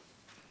jo.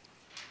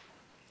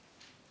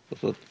 Do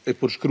thot e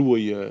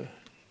përshkruaj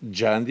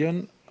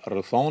gjendjen,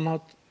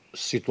 rrethonat,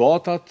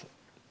 situatat,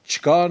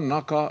 çka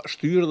na ka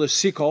shtyrë dhe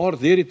si ka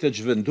ardhur deri te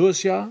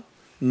zhvendosja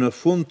në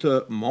fund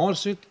të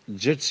marsit,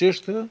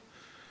 gjithsesi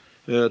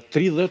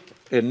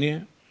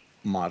 31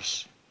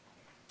 mars.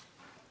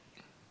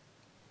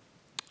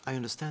 I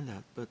understand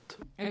that, but...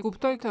 E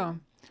kuptoj këtë.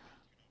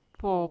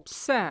 Po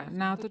pse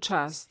në atë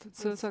çast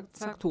të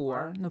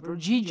caktuar në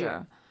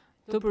përgjigje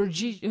të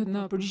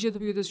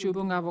pyetjes që ju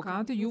bën nga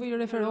avokati, juve i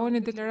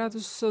referoheni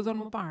deklaratës së dhënë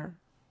më parë?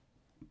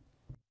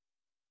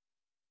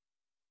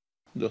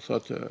 Do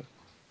thotë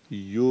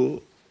ju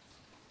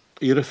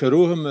i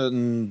referohem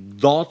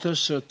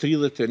datës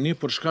 31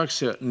 për shkak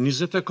se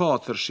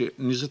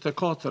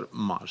 24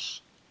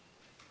 mars,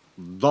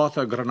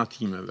 data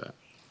granatimeve,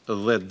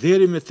 dhe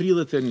deri me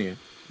 31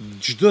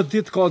 çdo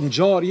ditë ka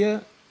ngjarje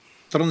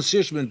të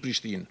rëndësishme në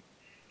Prishtinë.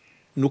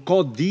 Nuk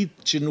ka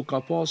ditë që nuk ka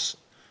pas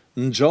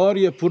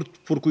ngjarje për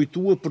të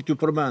përkujtuar, për t'ju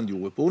përmendur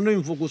juve. Po unë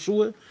jam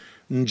fokusuar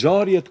në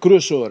ngjarjet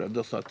kryesore,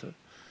 do thotë.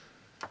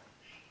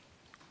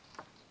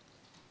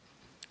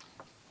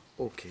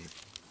 Okay.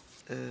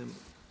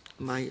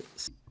 My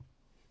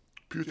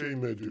Pyetja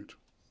ime e dytë,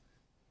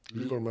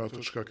 lidhur me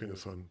atë çka keni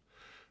thënë,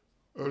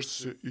 është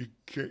se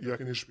ja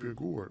keni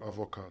shpjeguar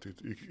avokatit,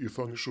 i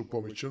thoni shu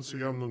po me qenë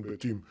se jam në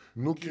nënbetim,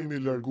 nuk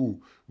kemi largu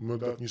më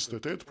datë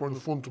 28, por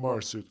në fund të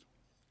marsit.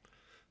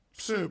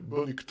 Pse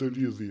bëni këtë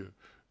lidhje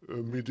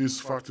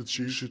midis faktit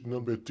që ishit në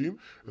nënbetim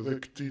dhe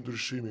këtij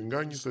ndryshimi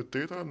nga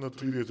 28 në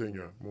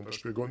 31? Mund ta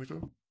shpjegoni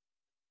këtë?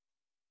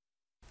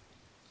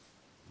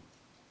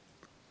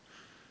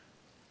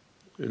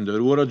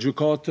 Nderuara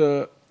gjykate,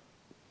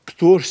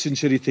 këtu është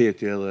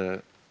sinqeriteti edhe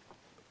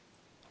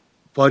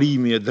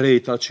parimi e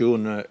drejta që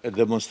unë e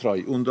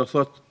demonstroj. Unë do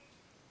thot,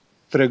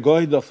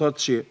 tregoj, do thot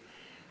që,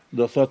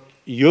 do thot,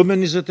 jo me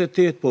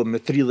 28, po me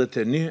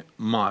 31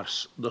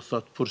 mars. Do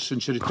thot, për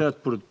sinqeritet,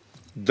 për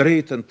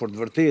drejten, për të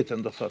vërtetën,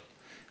 do thot.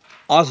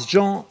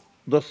 Asgjë,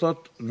 do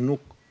thot,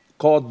 nuk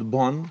ka të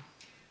bën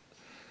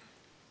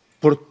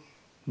për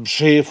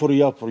shefur,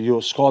 ja, për jo,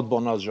 s'ka të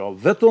bën asgjë.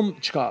 Vetëm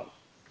çka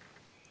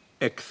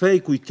e kthej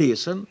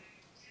kujtesën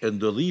e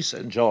ndodhisë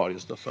e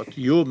ngjarjes, do thot,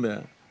 jo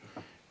me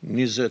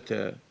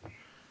 28,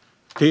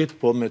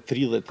 po me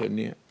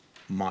 31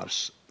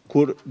 mars,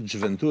 kur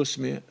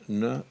zhvendosmi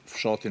në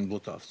fshatin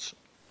Butavc.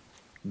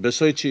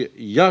 Besoj që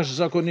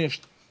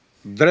jashtëzakonisht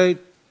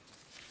drejt,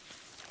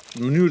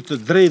 në mënyrë të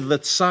drejtë dhe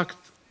të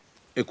saktë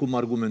e kum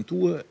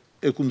argumentuar,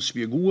 e kum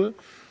shpjeguar,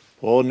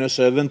 po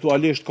nëse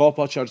eventualisht ka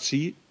pa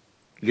qartësi,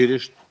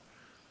 lirisht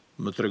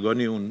më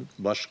tregoni,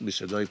 unë bashkë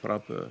bisedoj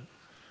prapë,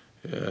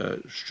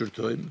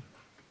 shqyrtojmë.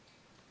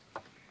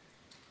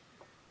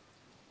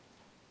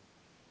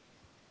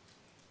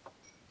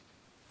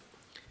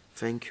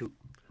 Thank you.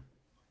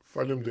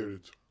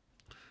 Faleminderit.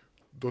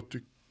 Do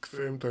t'i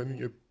kthejmë tani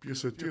një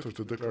pjesë tjetër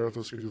të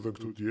deklaratës që keni dhënë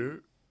këtu dje,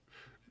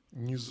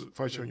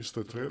 faqja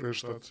 23,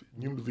 rreshtat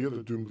 11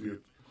 dhe 12.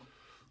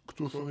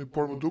 Këtu thoni,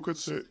 por më duket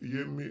se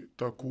jemi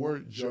takuar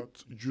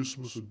gjatë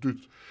gjysmës së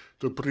dytë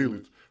të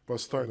prillit.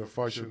 Pastaj në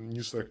faqen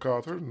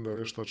 24, në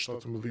rreshtat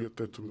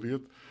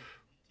 17-18,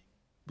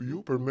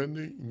 ju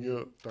përmendni një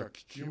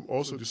takim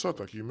ose disa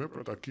takime,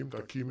 për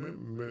takime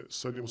me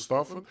Salih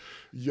Mustafën,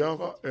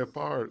 java e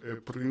parë e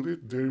prillit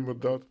deri më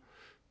datë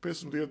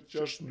 15,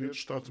 16,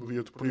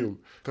 17 prill.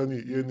 Tani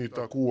jeni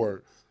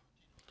takuar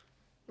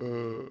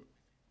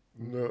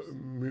në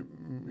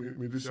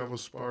midis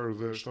javës së parë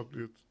dhe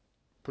 17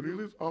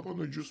 prillit apo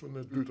në gjysmën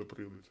e dytë të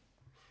prillit?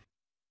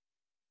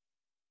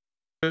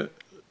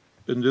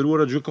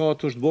 Nderuara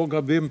gjykatë, është bo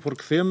gabim për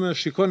këtheme,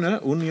 shikone,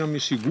 unë jam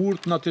i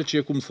sigurt në atë që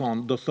e kum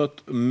thonë, do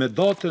thot me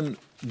datën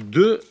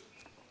 2,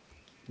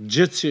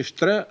 gjithësisht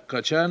 3,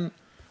 ka qenë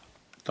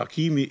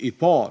takimi i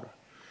parë,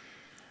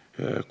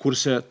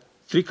 kurse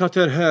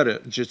 3-4 herë,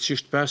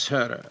 gjithësisht 5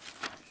 herë,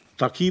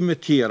 takime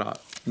tjera,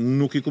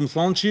 nuk i kum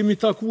thonë që jemi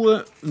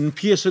takue në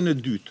pjesën e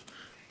dytë,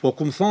 po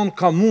kum thonë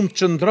ka mund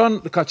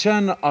qëndran, ka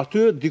qenë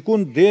aty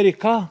dikun deri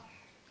ka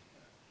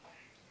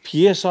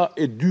pjesa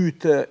e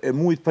dytë e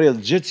muajit prill,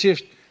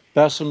 gjithësisht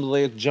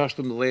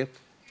 15-16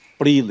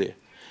 prilli.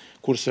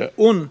 Kurse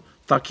unë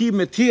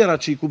takime tjera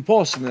që i kum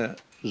pas me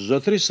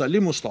zotëri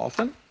Salih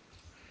Mustafën,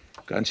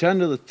 kanë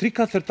qenë edhe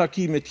 3-4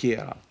 takime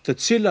tjera, të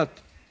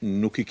cilat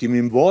nuk i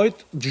kemi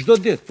mbajt çdo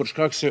ditë, për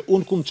shkak se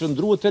unë kum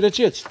qëndruar te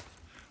Reqeci.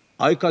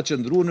 Ai ka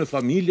qëndruar në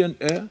familjen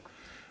e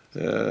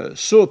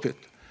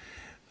Sopit.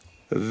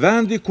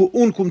 Vendi ku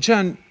unë kum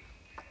qenë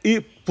i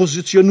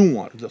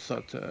pozicionuar, do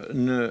thot,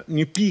 në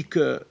një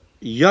pikë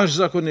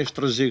jashtëzakonisht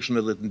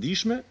rrezikshme dhe të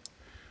ndihshme,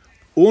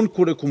 unë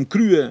kur e kum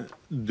krye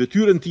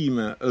detyrën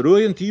time,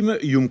 rojën time,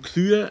 jum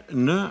kthye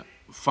në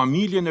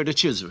familjen e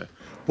Reqezëve.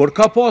 Por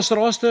ka pas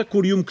raste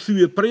kur jum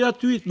kthye prej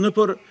aty në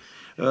për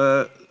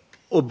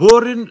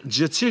oborrin,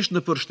 gjithësisht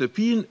në për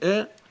shtëpinë e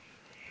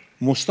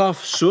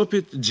Mustafë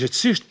Sopit,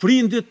 gjithësisht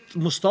prindit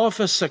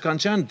Mustafës, se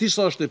kanë qenë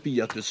disa shtëpi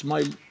aty,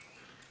 Smajl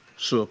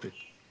Sopit.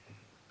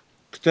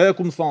 Këtë e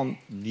kum thonë,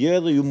 dje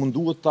dhe ju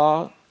munduhet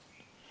ta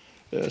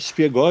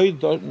spjegoj,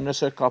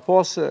 nëse ka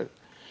pas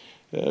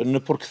në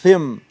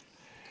përkthim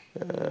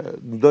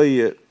ndoj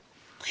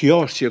kjo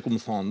është që e kum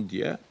thonë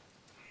dje,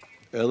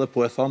 edhe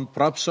po e thamë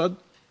prapë sot,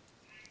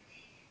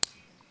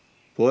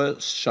 po e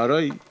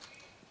sharoj,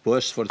 po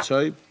e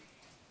sforcoj,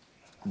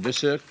 dhe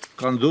se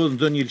ka ndodhur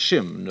ndonjë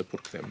lëshim në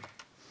përkthim.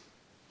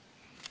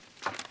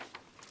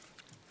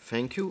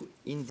 Thank you.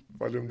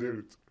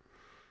 Faleminderit.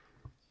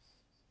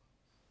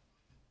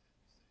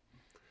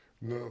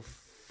 Në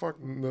fakt,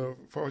 në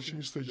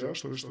faqen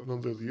 26 dhe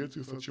 90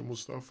 i thotë që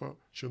Mustafa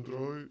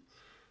qëndroi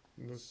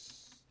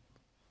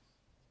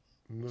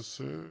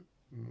nëse,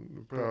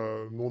 pra,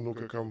 unë nuk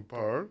e kam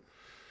parë,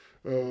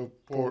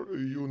 por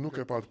ju nuk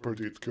e pat për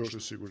ditë, kjo është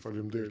e sigurt,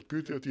 faleminderit.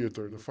 Pyetja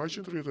tjetër, në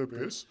faqen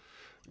 35,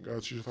 nga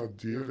që tha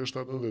dje, dhe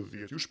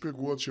 7-9-10, ju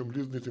shpjeguat që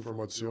mblidhnit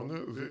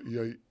informacione dhe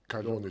ja i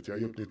kalonit, ja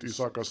jepnit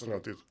Isa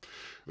Kastratit.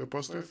 Dhe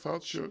pastaj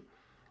thatë që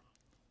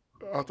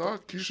ata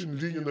kishin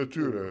linjën e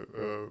tyre,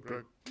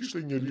 pra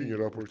kishte një linjë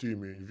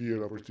raportimi, një vije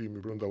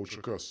raportimi brenda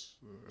UÇK-s,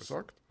 e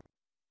sakt?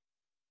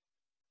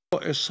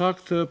 E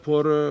sakt,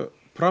 por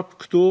prap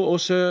këtu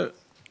ose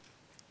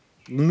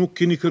nuk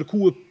keni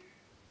kërkuar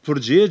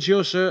përgjigje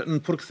ose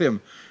në përkthim.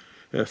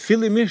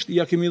 Fillimisht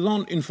ja kemi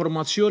dhënë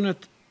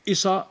informacionet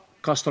Isa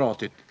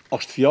Kastratit.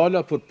 Është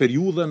fjala për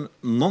periudhën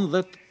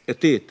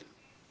 98.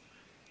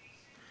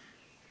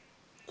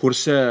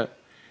 Kurse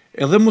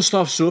edhe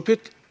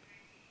Mustafësit,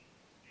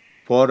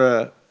 por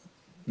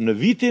në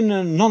vitin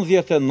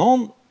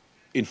 99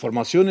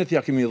 informacionet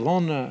ja kemi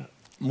dhënë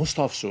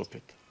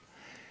Mustafësit.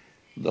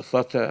 Dhe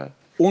thotë,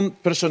 unë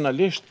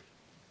personalisht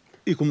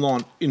i kum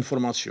dhënë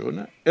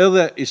informacione,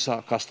 edhe Isa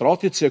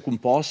Kastratit, se kum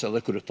pas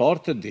edhe kryetar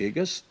të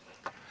degës,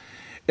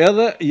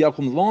 edhe ja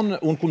kum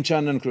dhënë, unë kum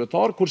qenë në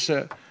kryetar,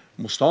 kurse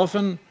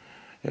Mustafën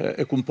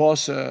e kum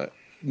pas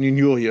një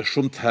njohje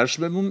shumë të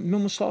hershme me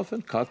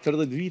Mustafën,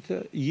 40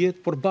 vite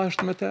jetë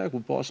përbashkët me te,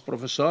 kum pas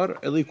profesor,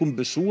 edhe i kum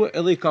besue,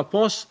 edhe i ka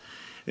pas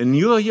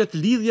njohjet,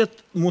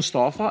 lidhjet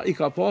Mustafa i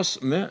ka pas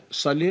me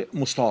Salih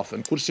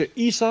Mustafën, kurse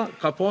Isa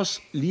ka pas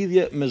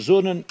lidhje me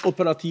zonën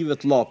operative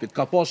të Lapit,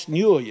 ka pas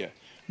njohje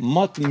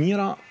më të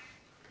mira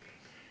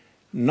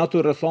në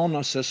të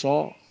rrethana se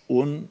sa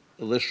unë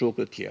dhe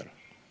shokët tjerë.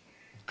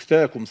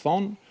 Këtë e kum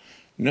thonë,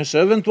 nëse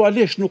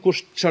eventualisht nuk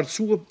është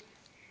qartësue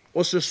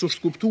ose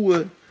s'është kuptue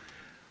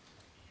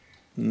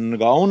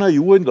nga ona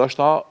juaj,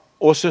 ndoshta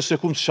ose se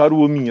kum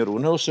sqarue mirë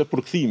unë, ose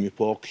përkthimi,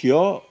 po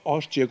kjo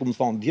është që e kum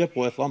thonë dje,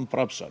 po e tham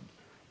prapë sot.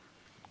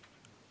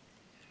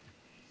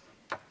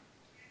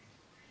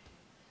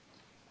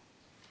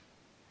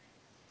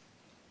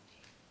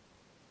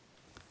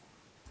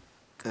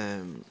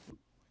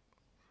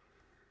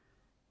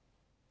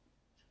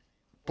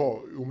 Po,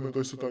 unë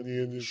mendoj se tani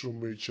jeni shumë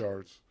më i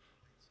qartë.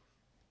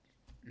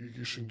 I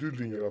kishin dy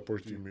linjë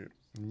raportimi,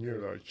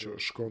 njëra që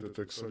shkonte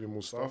tek Salih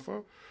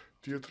Mustafa,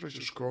 tjetra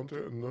që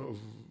shkonte në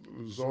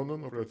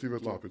zonën operative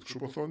të Lapit.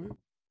 Kështu po thoni?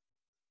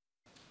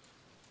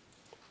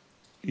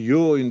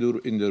 Jo, i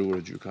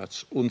nderuar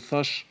gjykatës, unë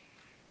thash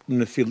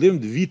në fillim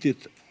të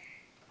vitit,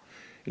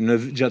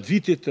 gjatë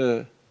vitit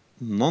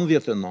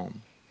 99,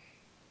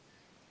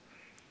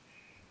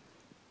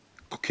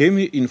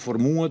 kemi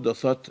informuar, do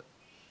thot,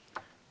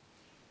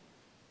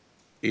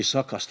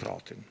 Isa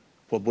Kastratin,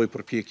 po bëj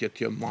përpjekje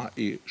të ma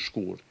i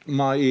shkurt,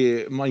 ma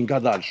i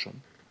ngadalshëm.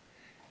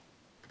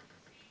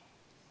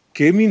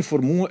 Kemi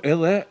informuar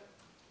edhe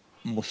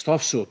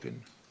Mustafësin,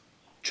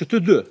 që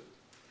të dy,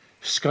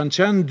 s'kan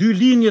qenë dy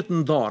linjet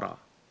ndara,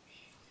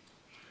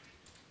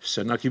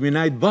 se na kemi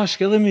najt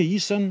bashkë edhe me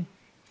Isën,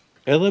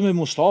 edhe me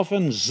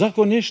Mustafën,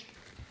 zakonisht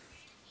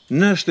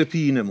në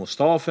shtëpinë e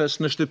Mustafës,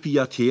 në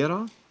shtëpia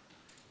tjera,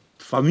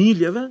 të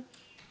familjeve,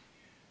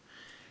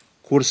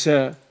 kurse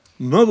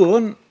më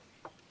vonë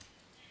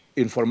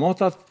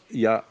informatat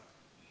ja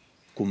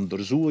kum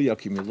dërzua, ja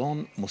kemi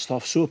dhënë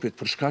Mustafësit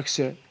për shkak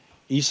se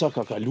Isa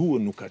ka kaluar,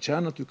 nuk ka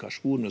qenë aty, ka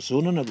shkuar në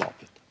zonën e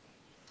Lapit.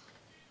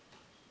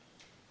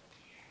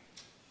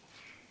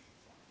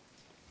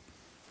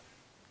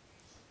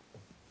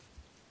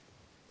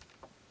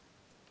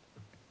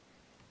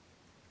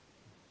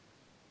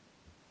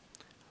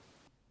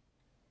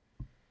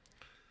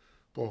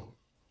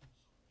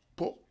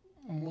 Po,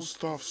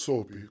 Mustaf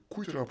Sopi,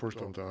 kujt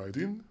raporton të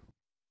Ajdin?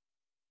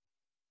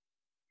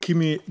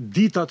 Kemi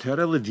ditë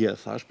atëherë dhe dje,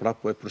 thash, pra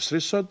po e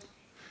përsëris sot,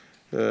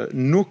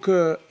 nuk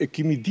e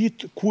kemi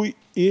ditë kuj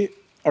i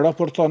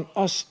raporton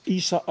as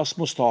Isa, as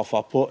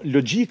Mustafa, po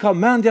logjika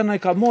mendja na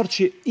e ka marrë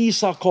që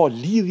Isa ka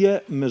lidhje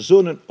me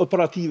zonën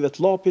operative të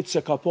Lapit, se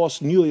ka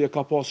pas njohje,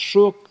 ka pas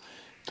shok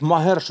të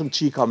mahershëm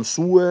që i ka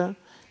mësue,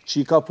 që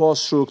i ka pas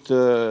shok të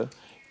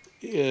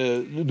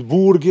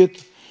burgit,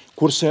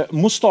 kurse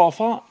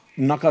Mustafa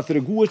na ka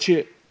treguar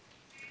që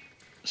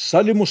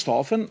Salih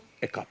Mustafën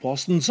e ka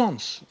pas në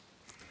Nxans.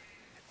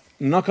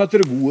 Na ka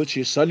treguar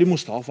që Salih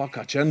Mustafa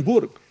ka qenë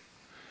burg.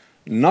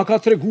 Na ka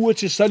treguar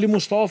që Salih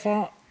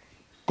Mustafa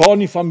ka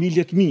një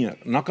familje të mirë.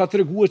 Na ka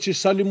treguar që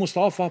Salih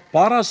Mustafa,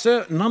 para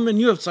se na me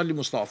njëft Salih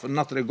Mustafa,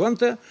 na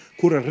tregonte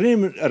kur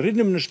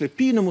rrinim në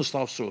shtëpinë e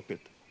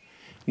Mustafësit.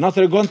 Na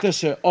tregonte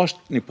se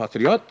është një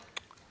patriot,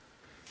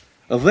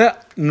 dhe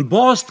në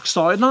bazë të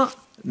kësajna,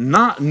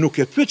 na nuk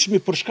e pyetshmi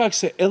për shkak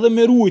se edhe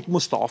me rujt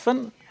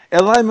Mustafën,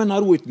 edhe ai me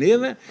na rujt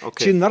neve,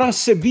 që në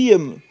rast se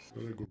bijem.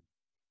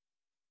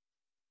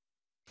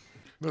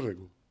 Në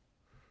rregull.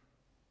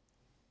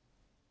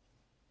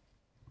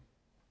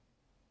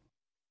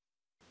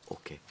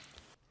 Okej.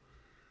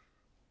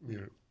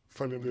 Mirë,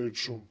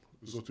 faleminderit shumë,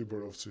 zoti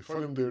Borovci.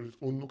 Faleminderit,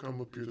 unë nuk kam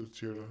më pyetje të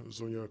tjera,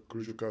 zonja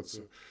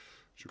kryqëkatëse,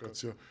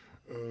 gjykatësia.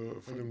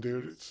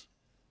 Faleminderit.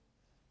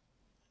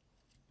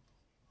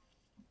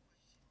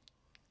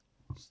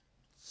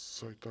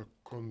 Sa i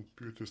takon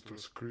pyetjes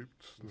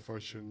transkript në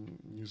faqen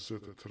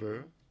 23,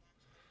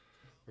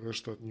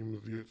 rreshtat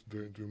 11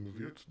 deri në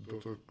 12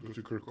 do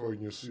t'i kërkoj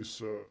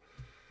njësisë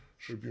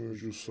shërbime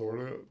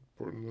gjyqësore,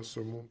 por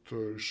nëse mund të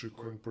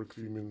shikojnë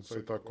përkthimin sa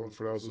i takon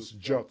frazës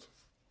gjatë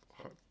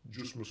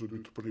gjysmës së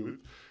 2 të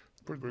prillit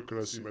për të bërë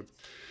krahasimet.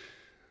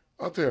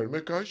 Atëherë, me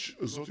kaq,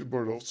 zoti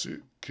Borovci,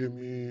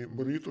 kemi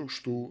mbërritur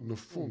kështu në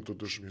fund të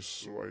dëshmisë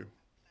suaj.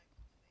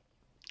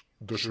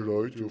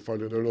 Dëshiroj t'ju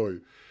falenderoj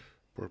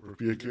për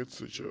përpjekjet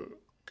që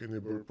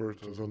keni bërë për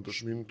të dhënë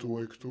dëshminë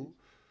tuaj këtu.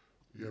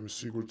 Jam I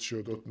sigurt që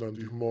do të na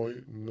ndihmoj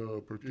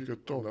në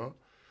përpjekjet tona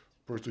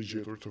për të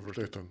gjetur të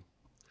vërtetën.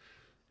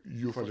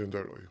 Ju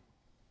falenderoj.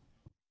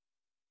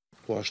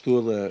 Po ashtu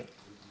edhe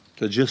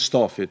të gjithë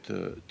stafit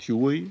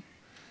t'juaj,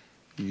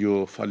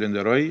 ju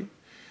falenderoj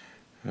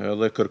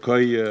edhe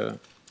kërkoj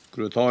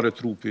kryetare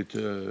trupit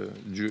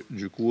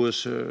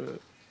gjykues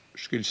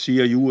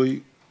shkelësia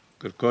juaj,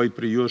 kërkoj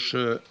për jush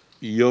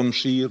jo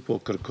mëshirë, po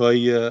kërkoj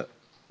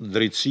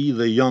drejtësi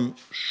dhe jam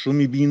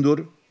shumë I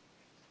bindur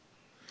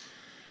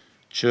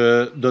që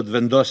do të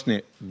vendosni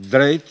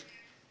drejt,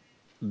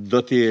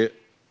 do t'i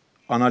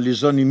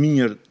analizoni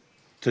mirë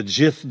të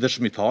gjithë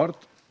dëshmitarët,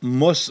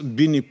 mos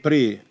bini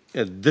prej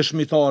e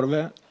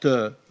dëshmitarëve të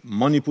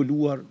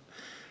manipuluar,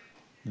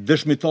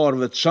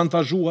 dëshmitarëve të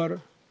shantazhuar,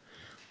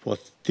 po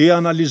t'i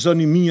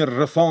analizoni mirë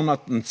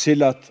rrethonat në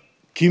cilat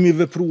kemi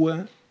veprue,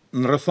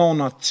 në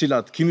rrethonat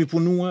cilat kemi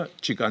punue,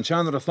 që kanë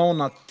qenë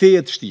rrethonat të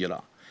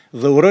vështira,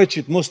 dhe uroj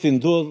që të mos t'i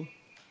ndodh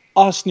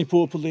asnjë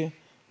populli,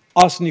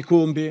 asnjë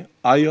kombi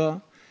ajo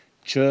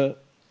që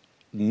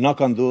na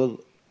ka ndodh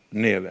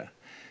neve.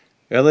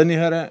 Edhe një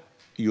herë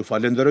ju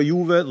falenderoj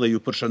juve dhe ju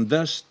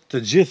përshëndes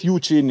të gjithë ju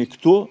që jeni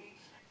këtu,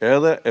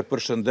 edhe e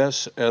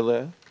përshëndes edhe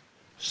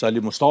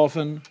Salih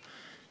Mustafën,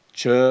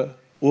 që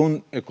unë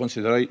e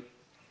konsideroj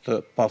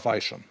të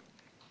pafajshëm.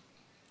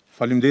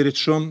 Faleminderit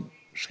shumë,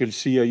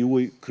 shkelësia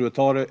juaj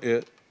kryetare e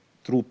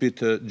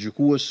trupit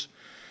gjykues.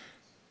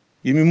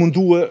 Jemi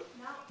mundue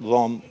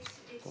dhamë.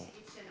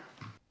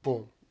 Po,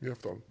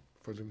 mjafton.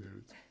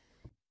 Faleminderit.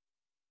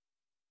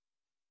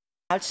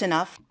 That's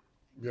enough.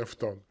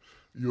 Mjafton.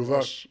 Ju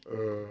dhash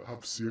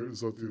hapësirë,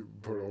 zoti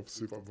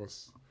Borovci, pa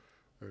mos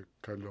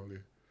kaloni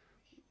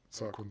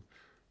cakun.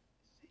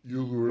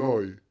 Ju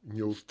dhuroj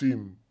një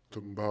udhtim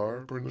të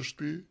mbar për në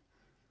shtëpi,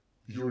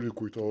 ju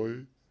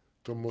rikujtoj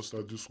të mos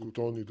ta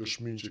diskutoni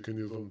dëshminë që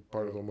keni dhënë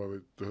para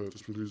dhomave të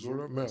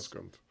specializuara me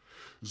askënd.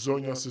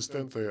 Zonja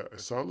asistente e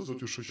sallës do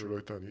t'ju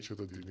shoqëroj tani që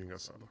të dilni nga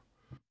sala.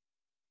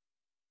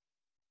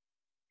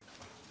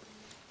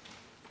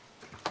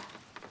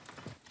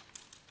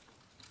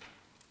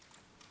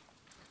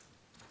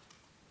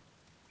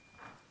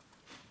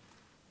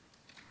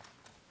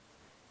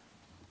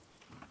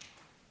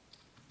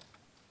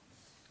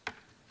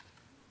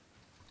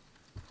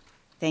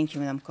 Thank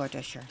you, Madam Court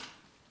Usher.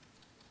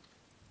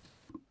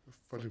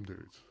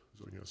 Faleminderit,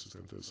 zonja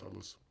asistente e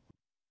sallës.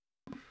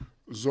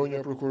 Zonja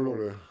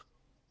prokurore,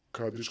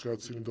 ka diçka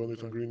të cilin doni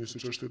ta ngrini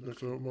si çështjet në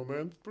këtë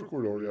moment?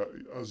 Prokuroria,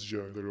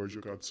 asgjë, nderuar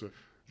gjykatëse.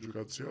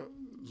 Gjykatësia,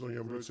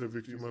 zonja mbrojtëse e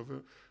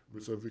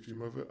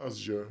viktimave,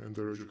 asgjë,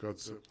 nderuar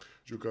gjykatëse.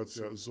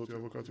 Gjykatësia, zoti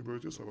avokati i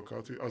mbrojtjes,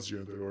 avokati,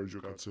 asgjë, nderuar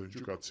gjykatëse.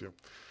 Gjykatësia.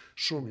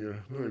 Shumë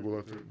mirë, në rregull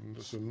atë,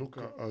 nëse nuk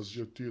ka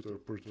asgjë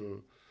tjetër për të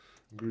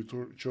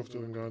ngritur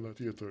qoftë nga ana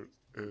tjetër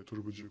e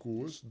trupit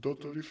gjykues, do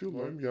të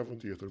rifillojmë javën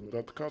tjetër, në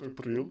datë 4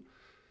 prill,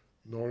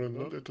 në orën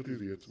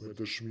 9:30, me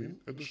dëshminë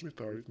e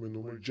dëshmitarit me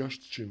numër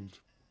 600.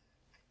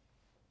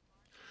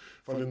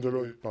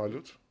 Falenderoj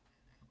palët,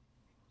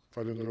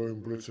 falenderoj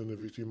mbrojtësen e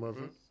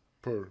viktimave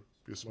për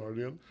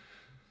pjesëmarrjen,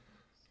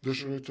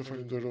 dëshiroj të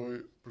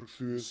falenderoj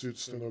përkthyesit,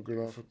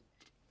 stenografët,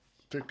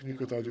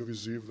 teknikët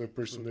audioviziv dhe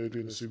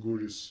personelin e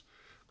sigurisë.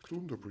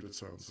 Këtu ndo për të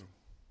seancën.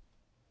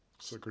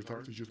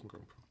 Sekretar të gjithë më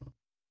këmpë.